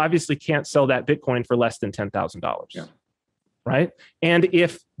Bitcoin, I obviously can't sell that Bitcoin for less than $10,000. Yeah. Right. And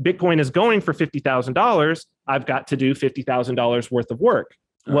if Bitcoin is going for $50,000, I've got to do $50,000 worth of work.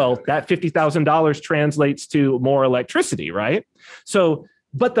 Well, that $50,000 translates to more electricity. Right. So,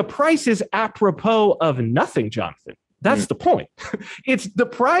 but the price is apropos of nothing, Jonathan. That's the point. The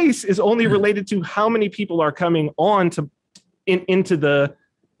price is only related to how many people are coming on into the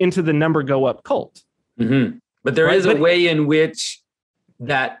number go up cult. But there is a way in which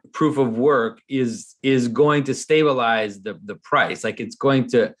that proof of work is going to stabilize the price. Like it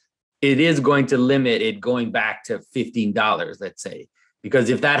is going to limit it going back to $15, let's say. Because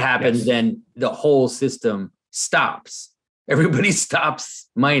if that happens, then the whole system stops. Everybody stops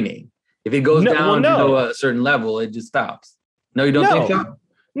mining. If it goes down to a certain level, it just stops. No, you don't think so?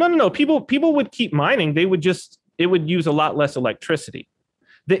 No. People would keep mining. It would use a lot less electricity.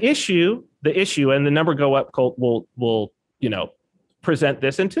 The issue, and the number go up cult will present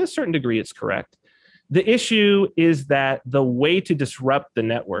this, and to a certain degree, it's correct. The issue is that the way to disrupt the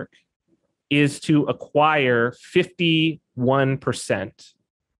network is to acquire 51%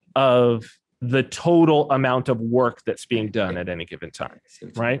 of the total amount of work that's being done at any given time,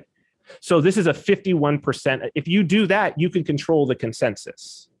 right? So this is a 51%. If you do that, you can control the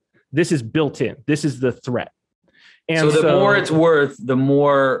consensus. This is built in. This is the threat. And so the more it's worth, the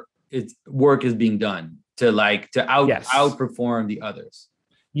more its work is being done to outperform the others.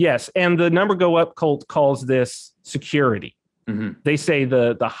 Yes. And the number go up cult calls this security. They say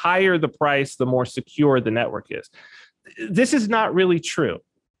the higher the price, the more secure the network is. This is not really true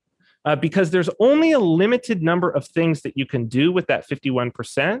because there's only a limited number of things that you can do with that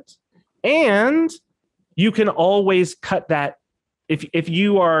 51%. And you can always cut that if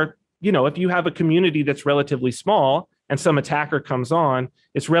you are, if you have a community that's relatively small and some attacker comes on,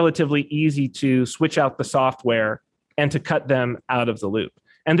 it's relatively easy to switch out the software and to cut them out of the loop.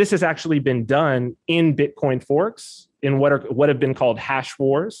 And this has actually been done in Bitcoin forks in what have been called hash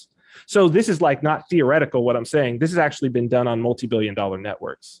wars. So this is like not theoretical, what I'm saying. This has actually been done on multi-billion-dollar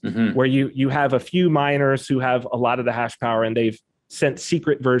networks where you have a few miners who have a lot of the hash power and they've sent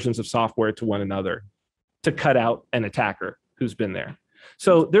secret versions of software to one another to cut out an attacker who's been there.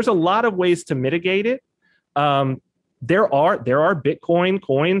 So there's a lot of ways to mitigate it. There are Bitcoin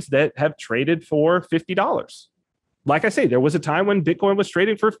coins that have traded for $50. Like I say, there was a time when Bitcoin was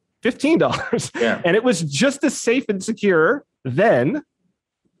trading for $15. Yeah. And it was just as safe and secure then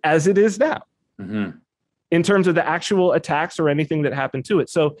as it is now. Mm-hmm. In terms of the actual attacks or anything that happened to it.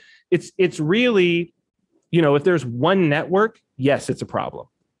 So it's really, if there's one network, yes, it's a problem.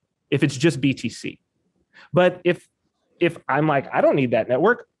 If it's just BTC. But if I'm like, I don't need that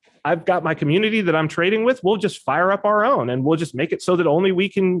network, I've got my community that I'm trading with, we'll just fire up our own and we'll just make it so that only we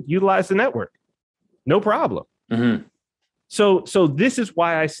can utilize the network. No problem. Mm-hmm. So this is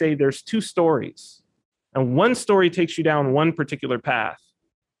why I say there's two stories. And one story takes you down one particular path.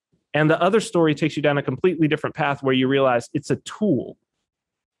 And the other story takes you down a completely different path where you realize it's a tool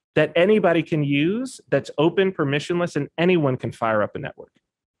that anybody can use, that's open, permissionless, and anyone can fire up a network.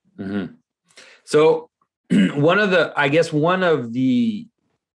 Mm-hmm. So one of the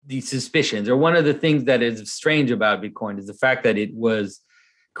suspicions, or one of the things that is strange about Bitcoin, is the fact that it was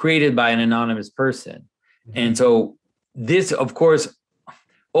created by an anonymous person. Mm-hmm. And so this, of course,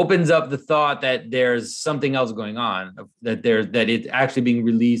 opens up the thought that there's something else going on, that it's actually being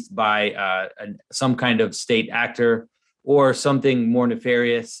released by some kind of state actor or something more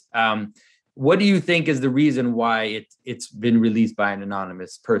nefarious. What do you think is the reason why it's been released by an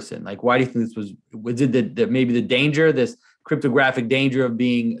anonymous person? Like, why do you think this was it maybe the danger, this cryptographic danger of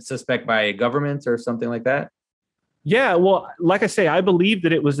being suspect by a government or something like that? Yeah, well, like I say, I believe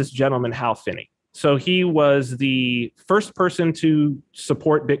that it was this gentleman, Hal Finney. So he was the first person to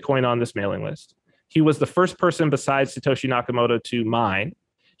support Bitcoin on this mailing list. He was the first person besides Satoshi Nakamoto to mine.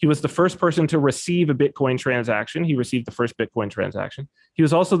 He was the first person to receive a Bitcoin transaction. He received the first Bitcoin transaction. He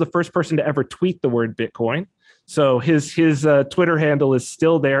was also the first person to ever tweet the word Bitcoin. So his Twitter handle is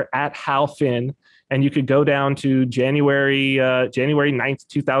still there, at HalFin. And you could go down to January 9th,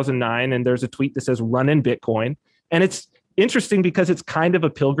 2009, and there's a tweet that says "Run in Bitcoin." And it's interesting because it's kind of a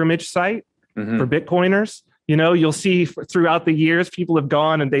pilgrimage site. Mm-hmm. For Bitcoiners. You'll see throughout the years, people have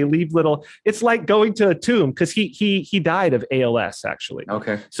gone and they leave little, it's like going to a tomb, because he died of ALS, actually.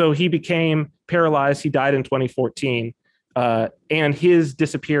 Okay. So he became paralyzed. He died in 2014. And his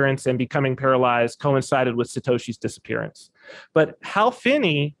disappearance and becoming paralyzed coincided with Satoshi's disappearance. But Hal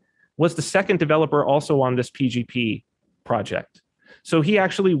Finney was the second developer also on this PGP project. So he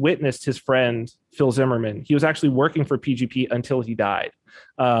actually witnessed his friend, Phil Zimmerman. He was actually working for PGP until he died.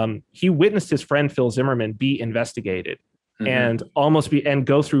 He witnessed his friend, Phil Zimmerman, be investigated and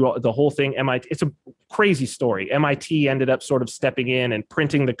go through the whole thing. It's a crazy story. MIT ended up sort of stepping in and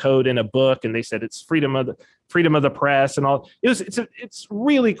printing the code in a book. And they said it's freedom of the press and all. It's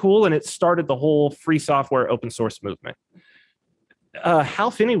really cool. And it started the whole free software open source movement.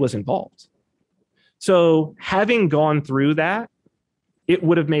 Hal Finney was involved. So having gone through that, it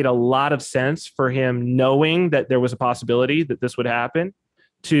would have made a lot of sense for him, knowing that there was a possibility that this would happen,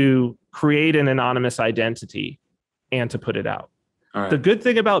 to create an anonymous identity and to put it out. All right. The good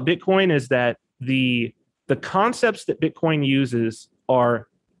thing about Bitcoin is that the concepts that Bitcoin uses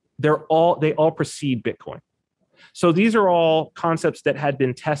they all precede Bitcoin. So these are all concepts that had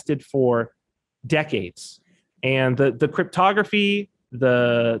been tested for decades. And the cryptography,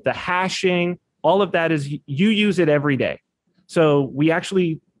 the hashing, all of that is, you use it every day. So we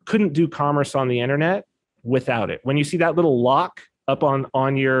actually couldn't do commerce on the internet without it. When you see that little lock up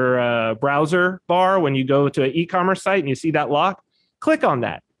on your browser bar, when you go to an e-commerce site and you see that lock, click on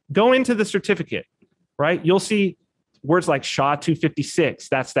that. Go into the certificate, right? You'll see words like SHA-256.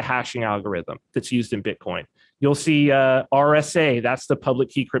 That's the hashing algorithm that's used in Bitcoin. You'll see RSA. That's the public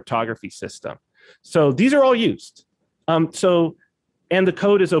key cryptography system. So these are all used. And the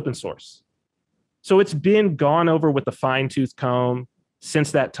code is open source. So it's been gone over with a fine-tooth comb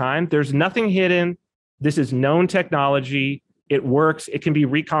since that time. There's nothing hidden. This is known technology. It works. It can be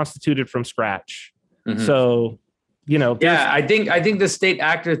reconstituted from scratch. Mm-hmm. So, I think the state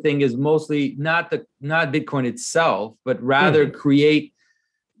actor thing is mostly not Bitcoin itself, but rather create,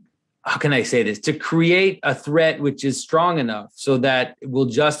 how can I say this? To create a threat which is strong enough so that it will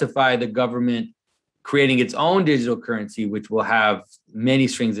justify the government creating its own digital currency, which will have many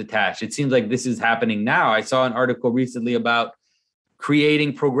strings attached. It seems like this is happening now. I saw an article recently about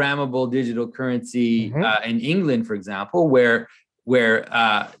creating programmable digital currency in England, for example, where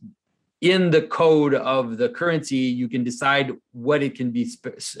in the code of the currency, you can decide what it can be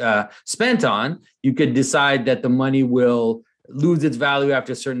spent on. You could decide that the money will lose its value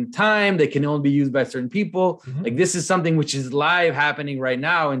after a certain time. They can only be used by certain people. Mm-hmm. Like, this is something which is live happening right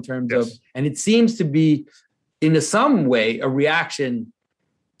now in terms of, and it seems to be in some way a reaction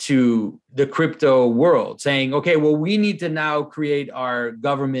to the crypto world saying, okay, well, we need to now create our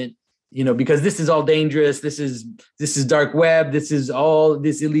government, because this is all dangerous. This is dark web. This is all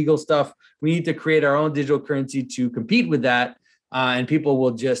this illegal stuff. We need to create our own digital currency to compete with that. and people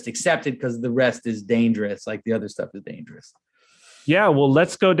will just accept it because the rest is dangerous, like the other stuff is dangerous. Yeah, well,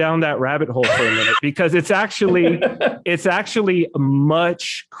 let's go down that rabbit hole for a minute, because it's actually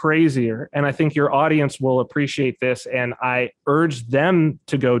much crazier. And I think your audience will appreciate this. And I urge them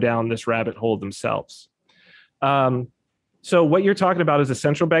to go down this rabbit hole themselves. So what you're talking about is a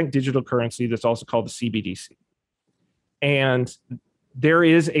central bank digital currency that's also called the CBDC. And there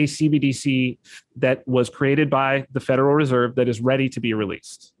is a CBDC that was created by the Federal Reserve that is ready to be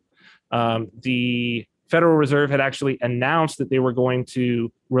released. The Federal Reserve had actually announced that they were going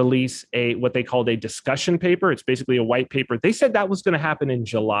to release what they called a discussion paper. It's basically a white paper. They said that was going to happen in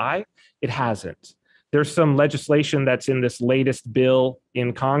July. It hasn't. There's some legislation that's in this latest bill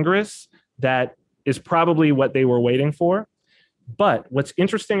in Congress that is probably what they were waiting for. But what's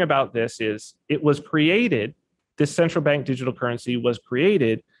interesting about this is it was created, this central bank digital currency was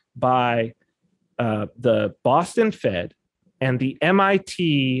created by the Boston Fed and the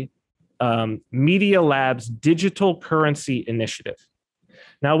MIT Media Lab's Digital Currency Initiative.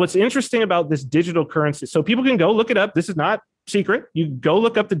 Now, what's interesting about this digital currency, so people can go look it up. This is not secret. You go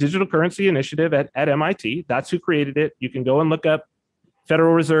look up the Digital Currency Initiative at MIT. That's who created it. You can go and look up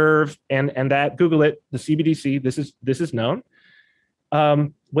Federal Reserve and that, Google it, the CBDC. This is known.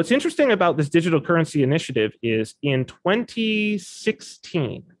 What's interesting about this Digital Currency Initiative is in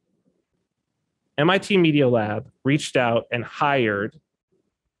 2016, MIT Media Lab reached out and hired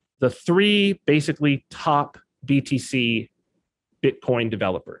the three basically top BTC Bitcoin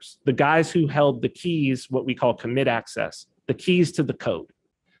developers, the guys who held the keys, what we call commit access, the keys to the code,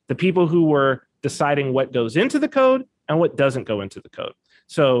 the people who were deciding what goes into the code and what doesn't go into the code.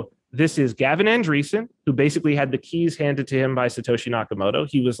 So this is Gavin Andreessen, who basically had the keys handed to him by Satoshi Nakamoto.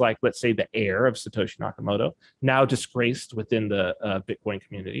 He was like, let's say, the heir of Satoshi Nakamoto, now disgraced within the Bitcoin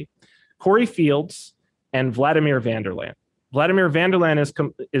community. Corey Fields and Vladimir Vanderland. Vladimir Vanderland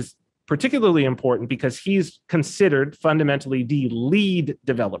is particularly important because he's considered fundamentally the lead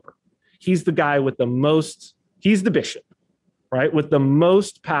developer. He's the guy with the most, he's the bishop, right? With the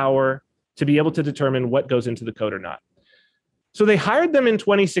most power to be able to determine what goes into the code or not. So they hired them in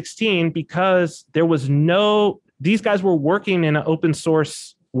 2016 because there was these guys were working in an open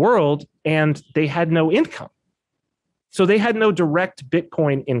source world and they had no income. So they had no direct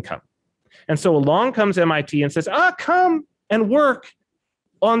Bitcoin income. And so along comes MIT and says, come and work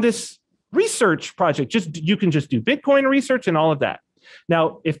on this research project. You can just do Bitcoin research and all of that.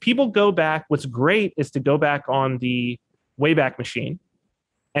 Now, if people go back, what's great is to go back on the Wayback Machine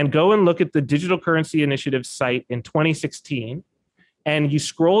and go and look at the Digital Currency Initiative site in 2016. And you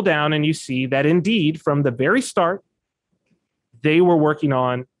scroll down and you see that indeed, from the very start, they were working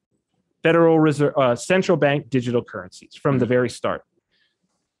on Federal Reserve, central bank digital currencies from the very start.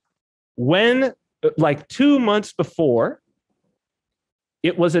 When, like 2 months before,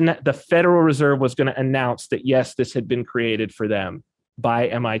 it was the Federal Reserve was going to announce that, yes, this had been created for them by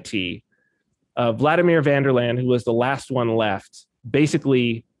MIT. Vladimir Vanderland, who was the last one left,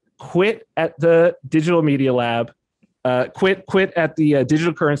 basically quit at the Digital Media Lab, quit at the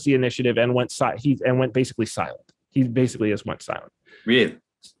Digital Currency Initiative, and went basically silent. He basically just went silent. Really?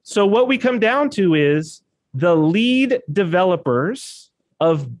 So what we come down to is the lead developers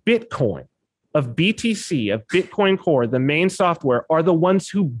of Bitcoin, of BTC, of Bitcoin Core, the main software, are the ones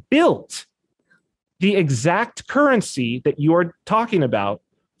who built the exact currency that you're talking about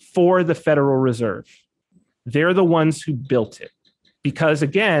for the Federal Reserve. They're the ones who built it because,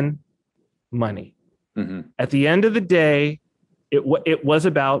 again, money. Mm-hmm. At the end of the day, it was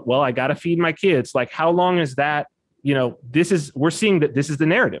about, well, I got to feed my kids. Like, how long is that? We're seeing that this is the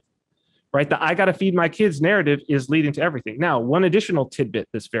narrative, right? The I got to feed my kids narrative is leading to everything. Now, one additional tidbit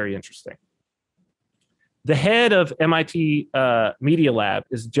that's very interesting. The head of MIT Media Lab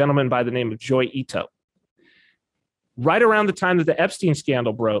is a gentleman by the name of Joi Ito. Right around the time that the Epstein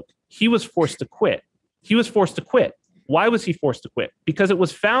scandal broke, he was forced to quit. Why was he forced to quit? Because it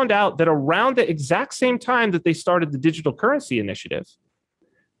was found out that around the exact same time that they started the Digital Currency Initiative,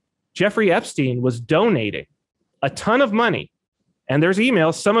 Jeffrey Epstein was donating a ton of money. And there's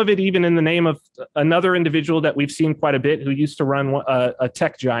emails, some of it even in the name of another individual that we've seen quite a bit who used to run a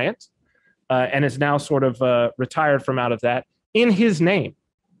tech giant and is now sort of retired from out of that, in his name.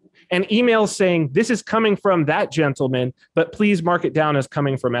 And emails saying, this is coming from that gentleman, but please mark it down as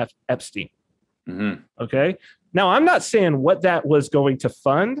coming from Epstein. Mm-hmm. Okay? Now, I'm not saying what that was going to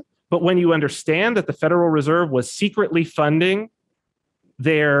fund, but when you understand that the Federal Reserve was secretly funding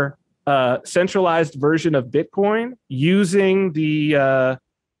their centralized version of Bitcoin using the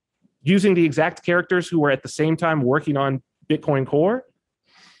exact characters who were at the same time working on Bitcoin Core,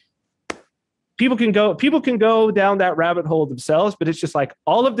 people can go down that rabbit hole themselves, but it's just like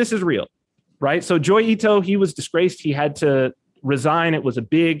all of this is real, right? So Joy Ito, he was disgraced. He had to resign. It was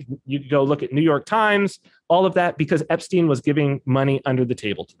you could go look at New York Times, all of that, because Epstein was giving money under the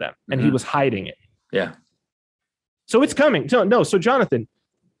table to them and he was hiding it. Yeah. So it's coming. So Jonathan,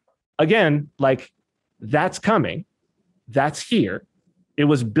 again, like that's coming. That's here. It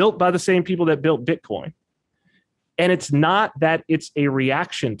was built by the same people that built Bitcoin. And it's not that it's a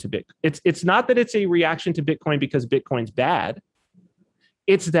reaction to Bitcoin. It's not that it's a reaction to Bitcoin because Bitcoin's bad.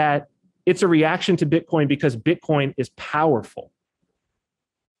 It's that it's a reaction to Bitcoin because Bitcoin is powerful.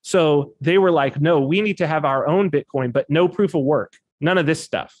 So they were like, no, we need to have our own Bitcoin, but no proof of work. None of this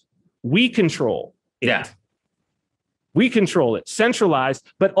stuff. We control it. Yeah. We control it, centralized,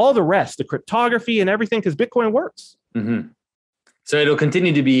 but all the rest, the cryptography and everything, because Bitcoin works. Mm-hmm. So it'll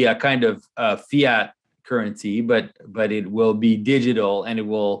continue to be a kind of fiat currency, but it will be digital and it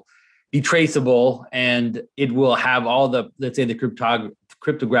will be traceable and it will have all the, let's say, the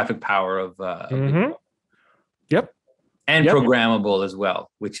cryptographic power of Yep. And programmable as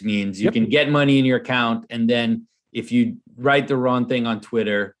well, which means you can get money in your account, and then if you write the wrong thing on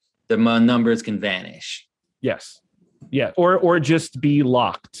Twitter, the numbers can vanish. Yes. Yeah. Or just be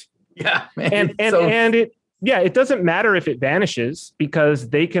locked. Yeah. Man, it doesn't matter if it vanishes because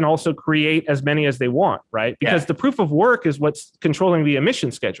they can also create as many as they want, right? Because the proof of work is what's controlling the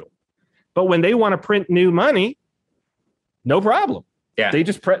emission schedule. But when they want to print new money, no problem. Yeah. They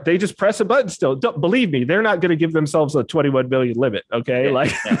just press a button still. Believe me, they're not going to give themselves a 21 million limit. Okay.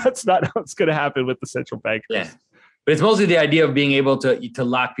 That's not what's going to happen with the central bankers. Yeah. But it's mostly the idea of being able to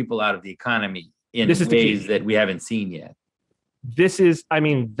lock people out of the economy in ways that we haven't seen yet.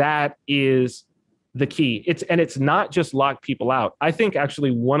 That is the key. It's not just lock people out. I think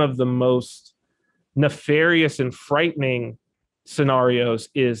actually one of the most nefarious and frightening scenarios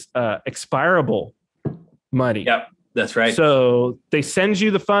is expirable money. Yep, that's right. So they send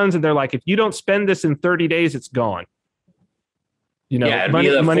you the funds and they're like, if you don't spend this in 30 days, it's gone. Money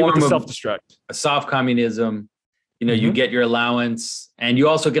with the self-destruct. A soft communism. You get your allowance and you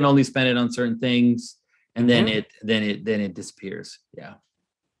also can only spend it on certain things. And then it disappears. Yeah.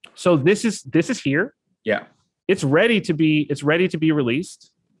 So this is here. Yeah. It's ready to be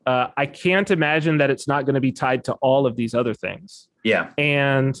released. I can't imagine that it's not going to be tied to all of these other things. Yeah.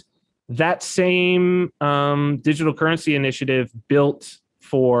 And that same digital currency initiative built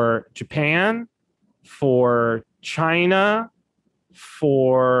for Japan, for China,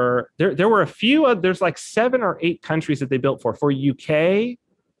 there were a few, there's like 7 or 8 countries that they built for UK.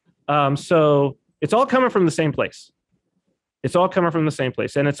 So it's all coming from the same place. It's all coming from the same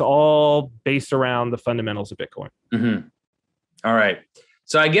place. And it's all based around the fundamentals of Bitcoin. Mm-hmm. All right.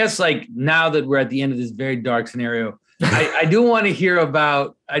 So I guess now that we're at the end of this very dark scenario, I do want to hear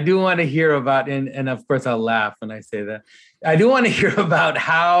about, and of course I'll laugh when I say that. I do want to hear about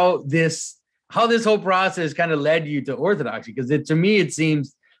how this whole process kind of led you to Orthodoxy, because to me it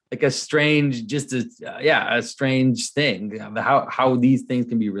seems like a strange thing, how these things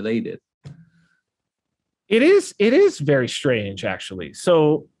can be related. It is very strange, actually.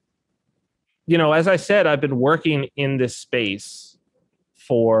 So, as I said, I've been working in this space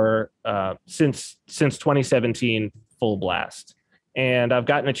for since 2017, full blast, and I've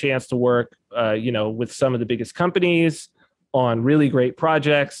gotten a chance to work, with some of the biggest companies on really great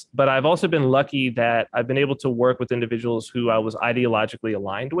projects. But I've also been lucky that I've been able to work with individuals who I was ideologically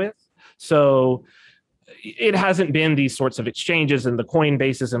aligned with. So it hasn't been these sorts of exchanges and the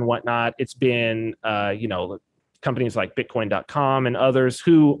Coinbases and whatnot. It's been, companies like Bitcoin.com and others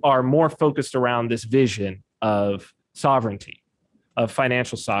who are more focused around this vision of sovereignty, of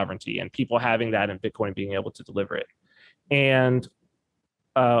financial sovereignty, and people having that and Bitcoin being able to deliver it. And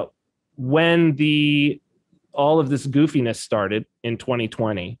when all of this goofiness started in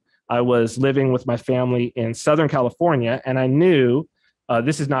 2020, I was living with my family in Southern California, and I knew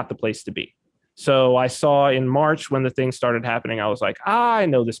this is not the place to be. So I saw in March when the thing started happening, I was like, I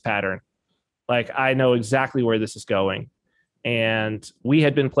know this pattern. I know exactly where this is going. And we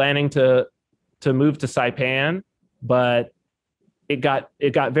had been planning to move to Saipan, but it got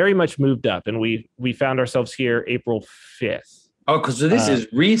very much moved up, and we found ourselves here April 5th. Oh, because this is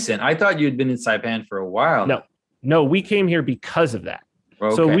recent. I thought you'd been in Saipan for a while. No, we came here because of that.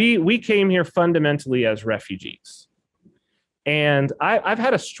 Okay. So we came here fundamentally as refugees. And I've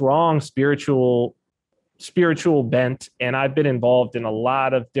had a strong spiritual bent, and I've been involved in a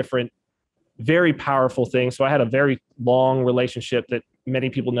lot of different, very powerful things. So I had a very long relationship that many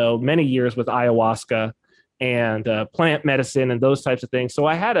people know, many years with ayahuasca and plant medicine and those types of things. So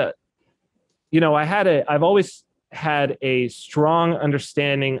I've always had a strong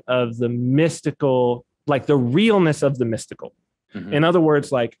understanding of the mystical, like the realness of the mystical. Mm-hmm. In other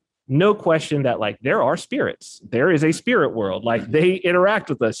words, like, no question that like there are spirits. There is a spirit world. Like they interact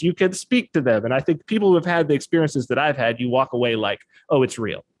with us. You can speak to them. And I think people who have had the experiences that I've had, you walk away like, oh, it's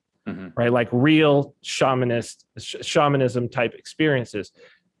real, right? Like real shamanism type experiences.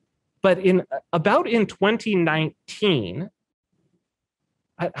 But in 2019,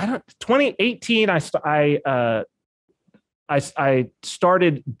 2018, I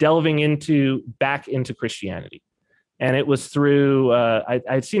started delving back into Christianity. And it was through,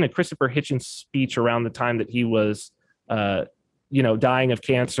 I'd seen a Christopher Hitchens speech around the time that he was, dying of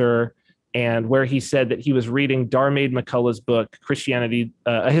cancer, and where he said that he was reading Darmaid McCullough's book, Christianity,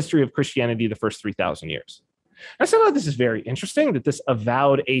 A History of Christianity, the First 3,000 Years. I said, oh, this is very interesting that this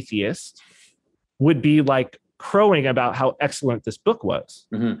avowed atheist would be like crowing about how excellent this book was.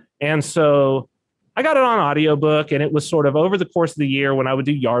 Mm-hmm. And so I got it on audiobook, and it was sort of over the course of the year when I would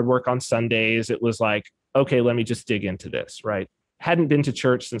do yard work on Sundays, it was like, okay, let me just dig into this, right? Hadn't been to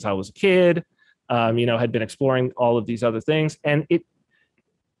church since I was a kid, had been exploring all of these other things. And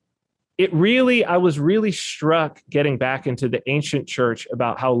I was really struck getting back into the ancient church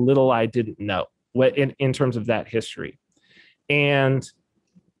about how little I didn't know in terms of that history. And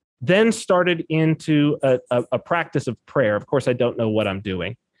then started into a practice of prayer. Of course, I don't know what I'm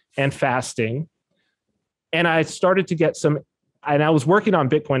doing, and fasting. And I started to get and I was working on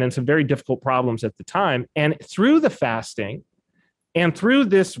Bitcoin and some very difficult problems at the time. And through the fasting and through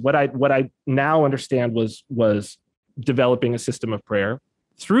this, what I now understand was developing a system of prayer.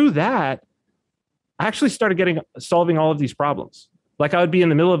 Through that, I actually started solving all of these problems. Like I would be in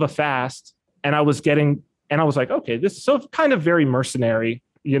the middle of a fast and I was like, okay, this is so kind of very mercenary,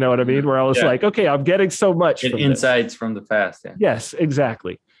 you know what I mean? Where I was like, okay, I'm getting so much from insights from the fast. Yeah. Yes,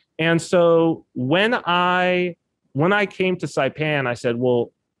 exactly. And so when I came to Saipan, I said,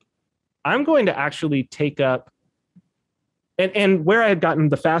 well, I'm going to actually take up, and where I had gotten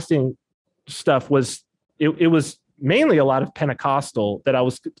the fasting stuff was, it was mainly a lot of Pentecostal, that I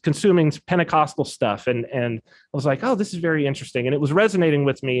was consuming Pentecostal stuff. And I was like, oh, this is very interesting. And it was resonating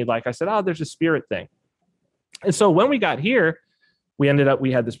with me. Like I said, oh, there's a spirit thing. And so when we got here, we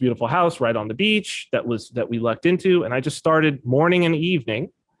had this beautiful house right on the beach that we lucked into. And I just started morning and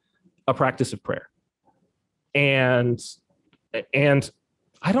evening a practice of prayer. And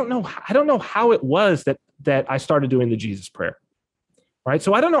I don't know how it was that I started doing the Jesus prayer, right?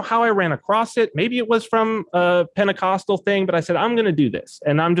 So I don't know how I ran across it. Maybe it was from a Pentecostal thing, but I said, I'm going to do this,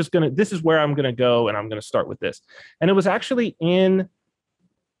 and this is where I'm going to go, and I'm going to start with this. And it was actually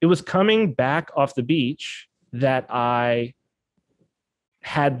it was coming back off the beach that I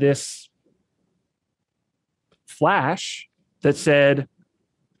had this flash that said,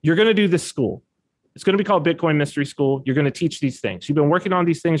 you're going to do this school. It's going to be called Bitcoin Mystery School. You're going to teach these things. You've been working on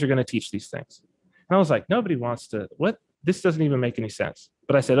these things. You're going to teach these things. And I was like, nobody wants to, what? This doesn't even make any sense.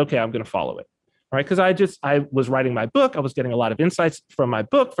 But I said, okay, I'm going to follow it. All right. Because I was writing my book. I was getting a lot of insights from my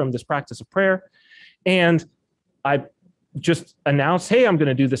book, from this practice of prayer. And I just announced, hey, I'm going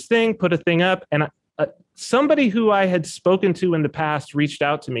to do this thing, put a thing up. And somebody who I had spoken to in the past reached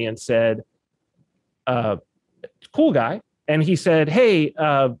out to me and said, cool guy. And he said, hey,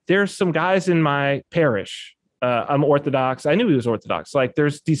 there's some guys in my parish. I'm Orthodox. I knew he was Orthodox. Like,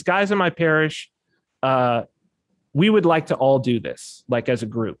 there's these guys in my parish. We would like to all do this, like as a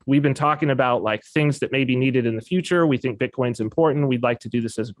group. We've been talking about like things that may be needed in the future. We think Bitcoin's important. We'd like to do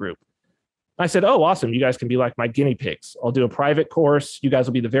this as a group. I said, oh, awesome. You guys can be like my guinea pigs. I'll do a private course. You guys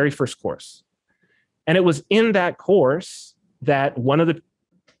will be the very first course. And it was in that course that one of the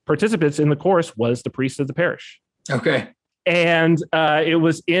participants in the course was the priest of the parish. Okay. And it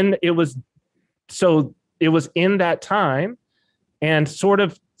was in that time, and sort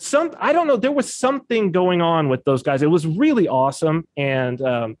of I don't know, there was something going on with those guys. It was really awesome. And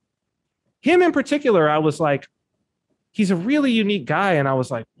him in particular, I was like, he's a really unique guy. And I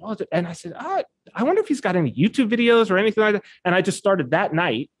was like, well, and I said, I wonder if he's got any YouTube videos or anything like that. And I just started that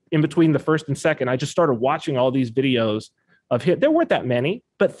night, in between the first and second, I just started watching all these videos of him. There weren't that many,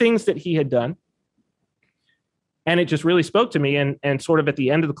 but things that he had done. And it just really spoke to me. And sort of at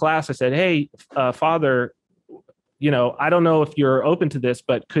the end of the class, I said, hey, Father, I don't know if you're open to this,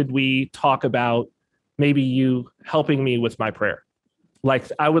 but could we talk about maybe you helping me with my prayer?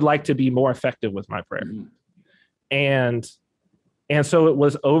 Like, I would like to be more effective with my prayer. Mm-hmm. And so it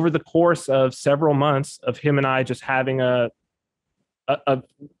was over the course of several months of him and I just having a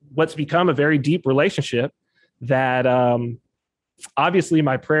what's become a very deep relationship that obviously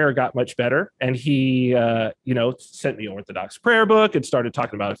my prayer got much better, and he, sent me an Orthodox prayer book and started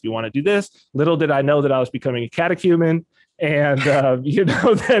talking about, if you want to do this. Little did I know that I was becoming a catechumen. And,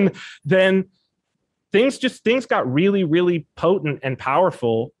 then things got really, really potent and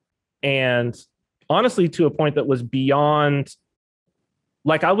powerful. And honestly, to a point that was beyond,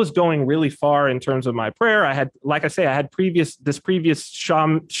 like, I was going really far in terms of my prayer. I had previous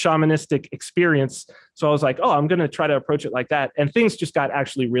shamanistic experience. So I was like, oh, I'm going to try to approach it like that. And things just got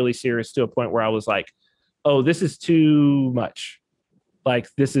actually really serious to a point where I was like, oh, this is too much. Like,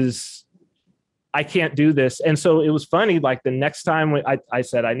 I can't do this. And so it was funny. Like, the next time I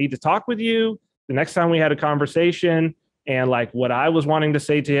said, I need to talk with you. The next time we had a conversation, and like what I was wanting to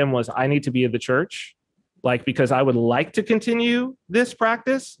say to him was, I need to be in the church. Like, because I would like to continue this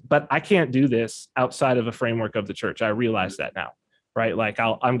practice, but I can't do this outside of a framework of the church. I realize that now, right? Like,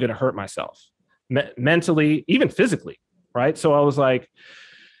 I'm going to hurt myself mentally, even physically, right? So I was like,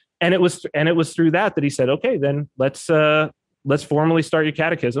 and it was through that he said, okay, then let's formally start your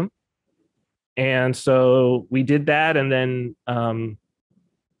catechism. And so we did that. And then,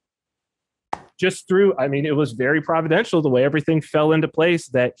 it was very providential the way everything fell into place,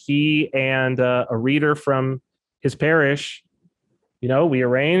 that he and a reader from his parish, we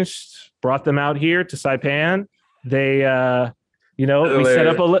arranged, brought them out here to Saipan. They, we set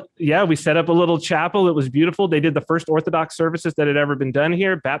up a little chapel. It was beautiful. They did the first Orthodox services that had ever been done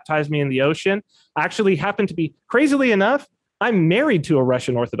here, baptized me in the ocean. Actually happened to be, crazily enough, I'm married to a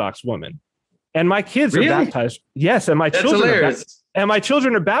Russian Orthodox woman, and my kids are baptized. Yes. And my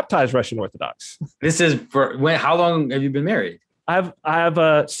children are baptized Russian Orthodox. This is for when? How long have you been married? I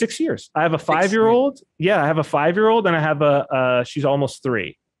have 6 years. I have a 5-year-old. Yeah, I have a 5-year-old, and I have she's almost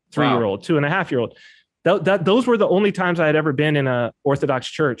 3-year-old, 2.5-year-old. Those were the only times I had ever been in a Orthodox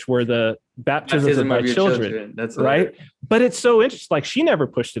church where the baptisms of my children. That's right. Hilarious. But it's so interesting. Like, she never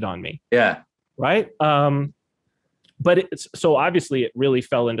pushed it on me. Yeah. Right. But so obviously it really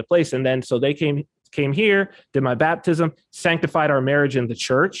fell into place. And then, so they came here, did my baptism, sanctified our marriage in the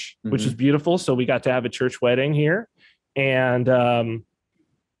church, which is beautiful. So we got to have a church wedding here. And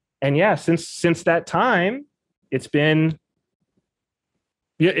yeah, since that time, it's been,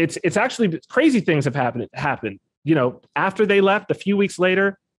 it's actually crazy things have happened. After they left, a few weeks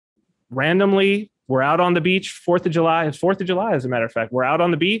later, randomly, we're out on the beach, 4th of July. It's 4th of July, as a matter of fact. We're out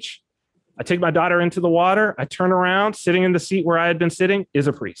on the beach. I take my daughter into the water. I turn around, sitting in the seat where I had been sitting is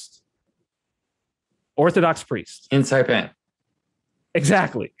a priest. Orthodox priest. In Saipan.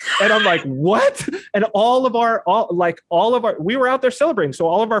 Exactly. And I'm like, what? And we were out there celebrating. So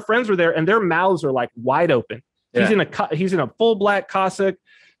all of our friends were there, and their mouths are like wide open. Yeah. He's in a full black cassock,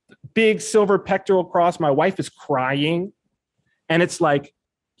 big silver pectoral cross. My wife is crying. And it's like,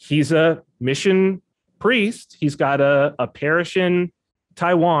 he's a mission priest. He's got a parish in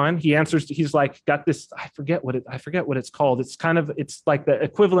Taiwan. He's like got this, I forget what it's called. It's like the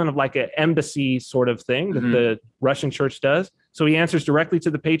equivalent of like an embassy sort of thing that the Russian church does. So he answers directly to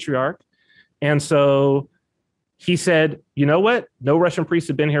the patriarch. And so he said, you know what? No Russian priests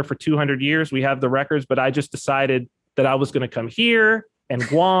have been here for 200 years. We have the records, but I just decided that I was going to come here and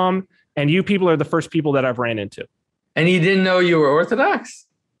Guam, and you people are the first people that I've ran into. And he didn't know you were Orthodox?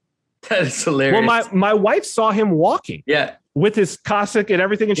 That is hilarious. Well, my wife saw him walking. Yeah. With his cassock and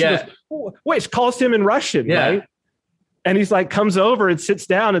everything. And she goes, oh, wait, she calls him in Russian, right? And he's like, comes over and sits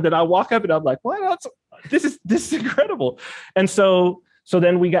down. And then I walk up and I'm like, what? This is incredible. And so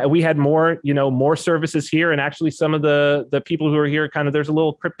then we had more services here. And actually some of the people who are here, kind of, there's a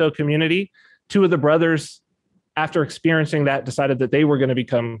little crypto community. 2 of the brothers, after experiencing that, decided that they were going to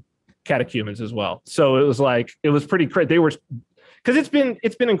become catechumens as well. So it was pretty crazy. They were, because it's been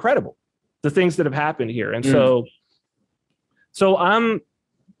incredible, the things that have happened here. And so I'm,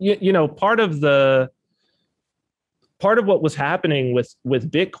 part of what was happening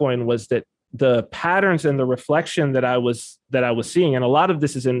with Bitcoin was that the patterns and the reflection that I was seeing, and a lot of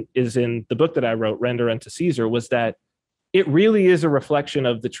this is in the book that I wrote, Render Unto Caesar, was that it really is a reflection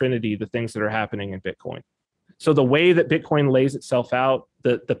of the Trinity, the things that are happening in Bitcoin. So the way that Bitcoin lays itself out,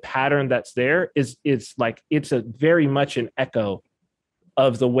 the pattern that's there is like, it's a very much an echo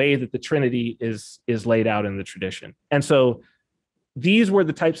of the way that the Trinity is laid out in the tradition. And so these were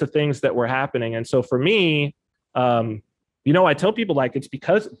the types of things that were happening. And so for me, I tell people, like, it's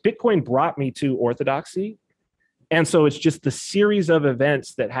because Bitcoin brought me to Orthodoxy. And so it's just the series of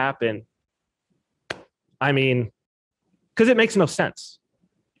events that happen. I mean, because it makes no sense,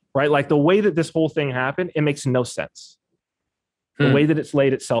 right? Like, the way that this whole thing happened, it makes no sense. The way that it's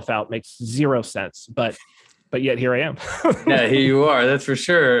laid itself out makes zero sense. But but yet here I am. Yeah, here you are. That's for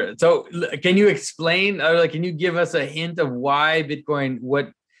sure. So can you explain, or like, can you give us a hint of why Bitcoin,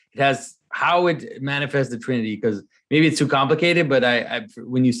 what it has, how it manifests the Trinity? Because maybe it's too complicated, but I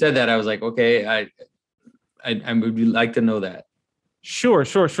when you said that, I was like, okay, I would like to know that. Sure.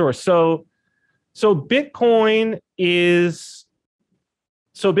 So Bitcoin is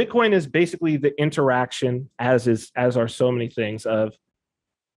basically the interaction, as are so many things, of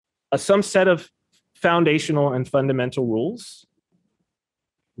some set of foundational and fundamental rules,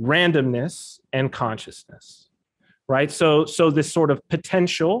 randomness, and consciousness, right? So this sort of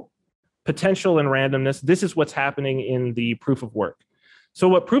potential and randomness, this is what's happening in the proof of work. So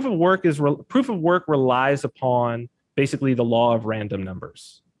what proof of work is, proof of work relies upon basically the law of random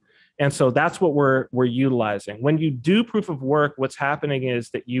numbers. And so that's what we're utilizing. When you do proof of work, what's happening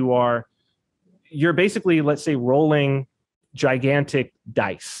is that you're basically, let's say, rolling gigantic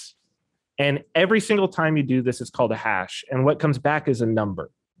dice. And every single time you do this, it's called a hash. And what comes back is a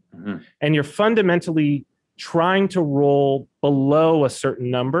number. Mm-hmm. And you're fundamentally trying to roll below a certain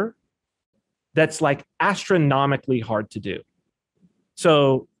number that's like astronomically hard to do.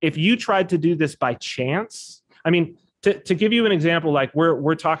 So if you tried to do this by chance, I mean, to give you an example, like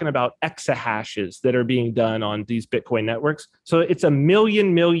we're talking about exahashes that are being done on these Bitcoin networks. So it's a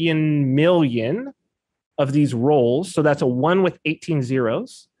million of these rolls. So that's a 1 with 18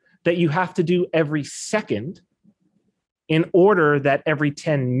 zeros that you have to do every second, in order that every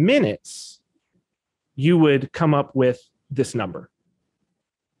 10 minutes you would come up with this number.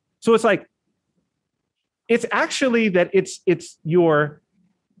 So it's like, it's actually that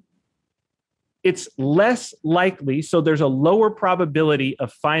it's less likely. So there's a lower probability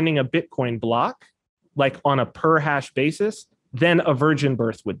of finding a Bitcoin block, like on a per hash basis, than a virgin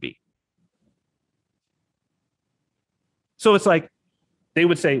birth would be. So it's like, they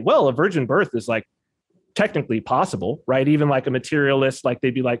would say, well, a virgin birth is like technically possible, right? Even like a materialist, like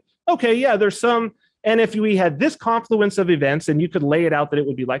they'd be like, okay, yeah, there's some. And if we had this confluence of events, and you could lay it out that it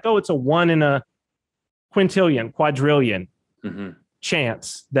would be like, oh, it's a 1 in a quintillion, quadrillion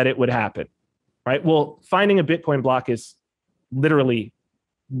chance that it would happen, right? Well, finding a Bitcoin block is literally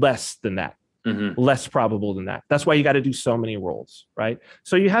less than that, less probable than that. That's why you got to do so many rolls, right?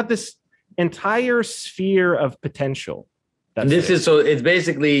 So you have this entire sphere of potential. So it's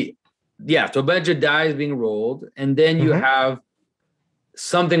basically, so a bunch of dice being rolled, and then you have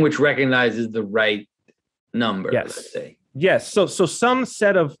something which recognizes the right number, let's say. Yes. So some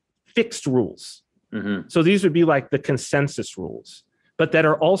set of fixed rules. So these would be like the consensus rules, but that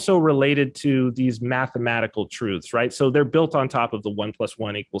are also related to these mathematical truths, right? So they're built on top of the 1 +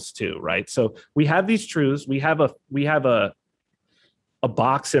 1 = 2, right? So we have these truths. We have a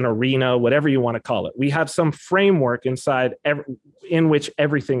box, an arena, whatever you want to call it. We have some framework inside in which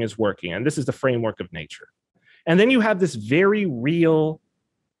everything is working. And this is the framework of nature. And then you have this very real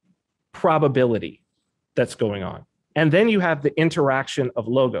probability that's going on. And then you have the interaction of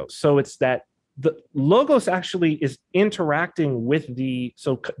logos. So it's that the logos actually is interacting with the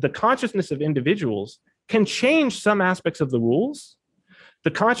consciousness of individuals can change some aspects of the rules. The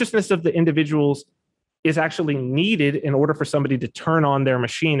consciousness of the individuals is actually needed in order for somebody to turn on their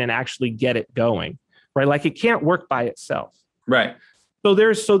machine and actually get it going, right? Like it can't work by itself. Right. So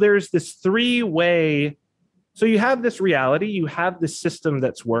there's this three-way, so you have this reality, you have this system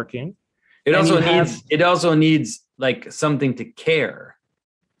that's working. It also needs like something to care.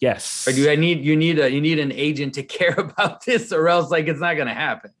 Yes. Or you need an agent to care about this, or else like it's not going to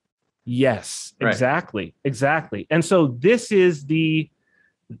happen. Yes, right. Exactly. And so this is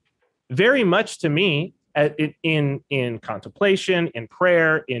very much to me, in contemplation, in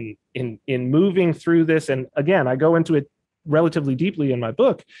prayer, in moving through this, and again, I go into it relatively deeply in my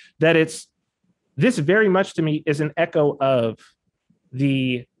book, that this very much to me is an echo of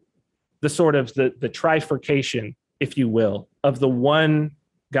the sort of the trifurcation, if you will, of the one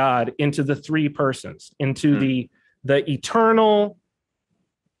God into the three persons, into the eternal,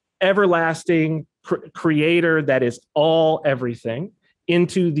 everlasting creator that is all everything,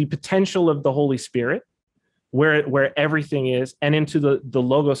 into the potential of the Holy Spirit, where everything is, and into the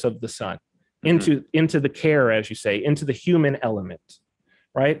logos of the Son, into the care, as you say, into the human element,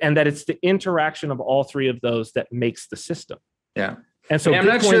 right? And that it's the interaction of all three of those that makes the system. Yeah. And so I'm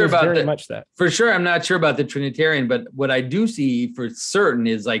not sure about very much that. For sure, I'm not sure about the Trinitarian, but what I do see for certain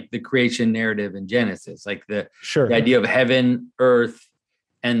is like the creation narrative in Genesis, like the idea of heaven, earth,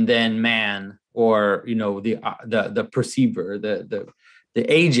 and then man, or the perceiver, the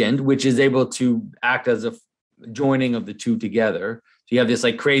agent, which is able to act as a joining of the two together. So you have this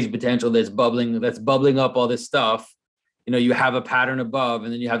like crazy potential that's bubbling up all this stuff. You have a pattern above,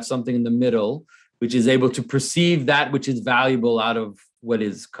 and then you have something in the middle, which is able to perceive that which is valuable out of what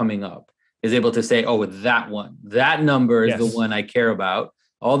is coming up, is able to say, oh, that number is the one I care about.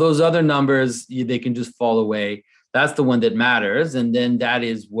 All those other numbers, they can just fall away. That's the one that matters. And then that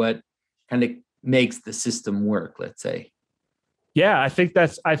is what kind of makes the system work, let's say. Yeah, I think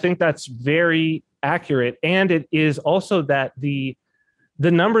that's very accurate. And it is also that the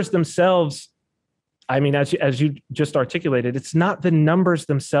numbers themselves, I mean, as you just articulated, it's not the numbers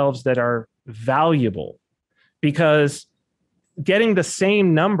themselves that are valuable, because getting the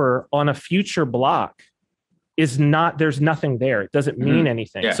same number on a future block is not, there's nothing there. It doesn't mean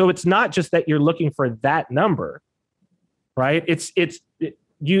anything. Yeah. So it's not just that you're looking for that number, right?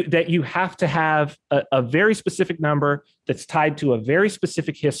 You have to have a very specific number that's tied to a very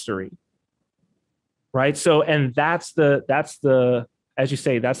specific history, right? So, and that's the, as you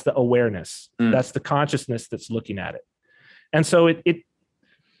say, that's the awareness. That's the consciousness that's looking at it. And so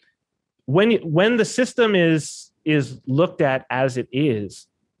when the system is looked at as it is,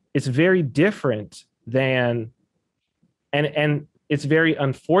 it's very different than, and it's very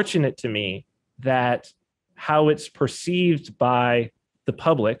unfortunate to me that how it's perceived by the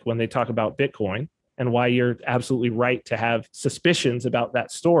public when they talk about Bitcoin, and why you're absolutely right to have suspicions about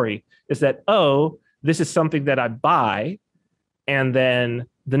that story, is that, oh, this is something that I buy and then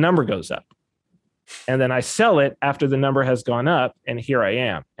the number goes up. And then I sell it after the number has gone up, and here I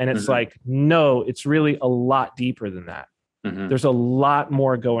am. And it's like, no, it's really a lot deeper than that. There's a lot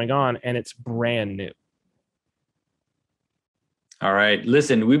more going on, and it's brand new. All right.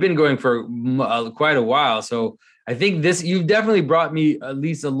 Listen, we've been going for quite a while. So I think you've definitely brought me at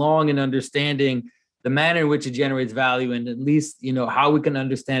least along in understanding the manner in which it generates value, and at least, how we can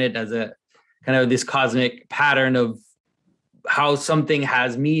understand it as a kind of this cosmic pattern of how something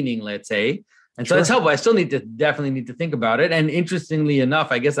has meaning, let's say. And so it's helpful. I still definitely need to think about it. And interestingly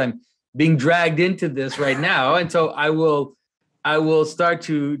enough, I guess I'm being dragged into this right now. And so I will start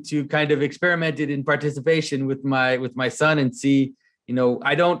to kind of experiment it in participation with my son and see,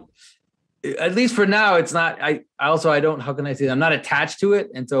 I don't, at least for now, it's not, how can I say that? I'm not attached to it.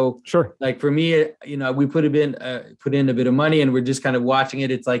 And so like for me, we put in a bit of money and we're just kind of watching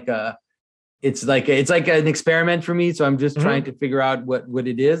it. It's like an experiment for me. So I'm just trying to figure out what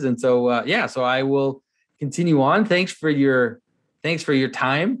it is. And so, so I will continue on. Thanks for your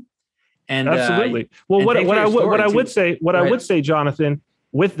time. And absolutely. Well, what I would say, Jonathan,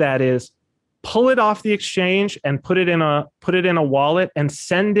 with that is pull it off the exchange and put it in a wallet and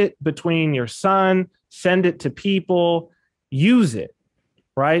send it between your son, send it to people, use it.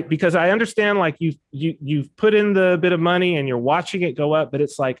 Right. Because I understand, like you've put in the bit of money and you're watching it go up, but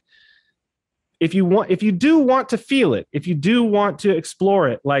it's like, if you do want to feel it, if you do want to explore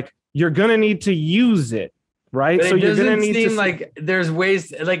it, like you're going to need to use it. Right. But so you're going to need to like there's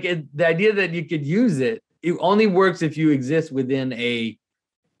ways like the idea that you could use it only works if you exist within a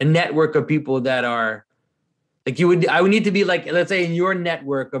network of people that are like I would need to be like, let's say in your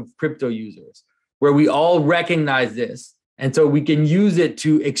network of crypto users where we all recognize this. And so we can use it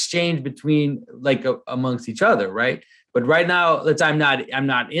to exchange between like amongst each other. Right. But right now, I'm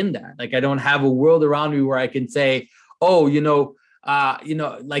not in that. Like I don't have a world around me where I can say, oh,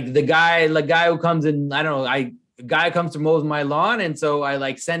 like the guy who comes in, I don't know, a guy comes to mow my lawn, and so I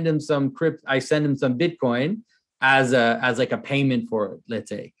like send him some Bitcoin as like a payment for it, let's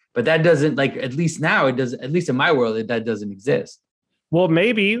say. But that doesn't, like, at least now it does, at least in my world, that doesn't exist. Well,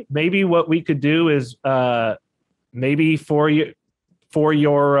 maybe what we could do is maybe for your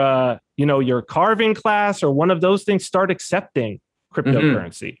your carving class or one of those things, start accepting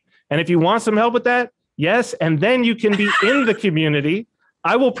cryptocurrency. And if you want some help with that, yes. And then you can be in the community.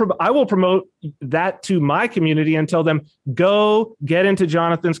 I will promote that to my community and tell them, go get into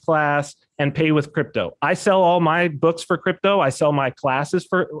Jonathan's class and pay with crypto. I sell all my books for crypto. I sell my classes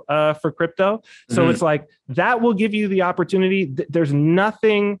for crypto. So it's like, that will give you the opportunity. There's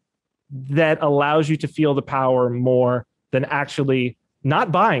nothing that allows you to feel the power more than actually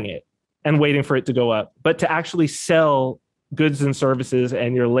not buying it and waiting for it to go up, but to actually sell goods and services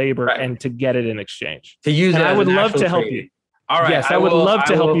and your labor and to get it in exchange. To use it, I would love to help you. All right. Yes, I would love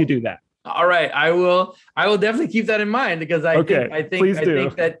to help you do that. All right. I will definitely keep that in mind, because I think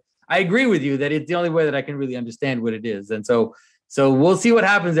that I agree with you that it's the only way that I can really understand what it is. And so we'll see what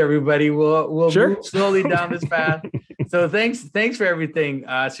happens, everybody. We'll move slowly down this path. So thanks for everything,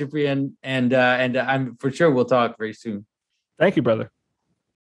 Cyprian. And I'm for sure we'll talk very soon. Thank you, brother.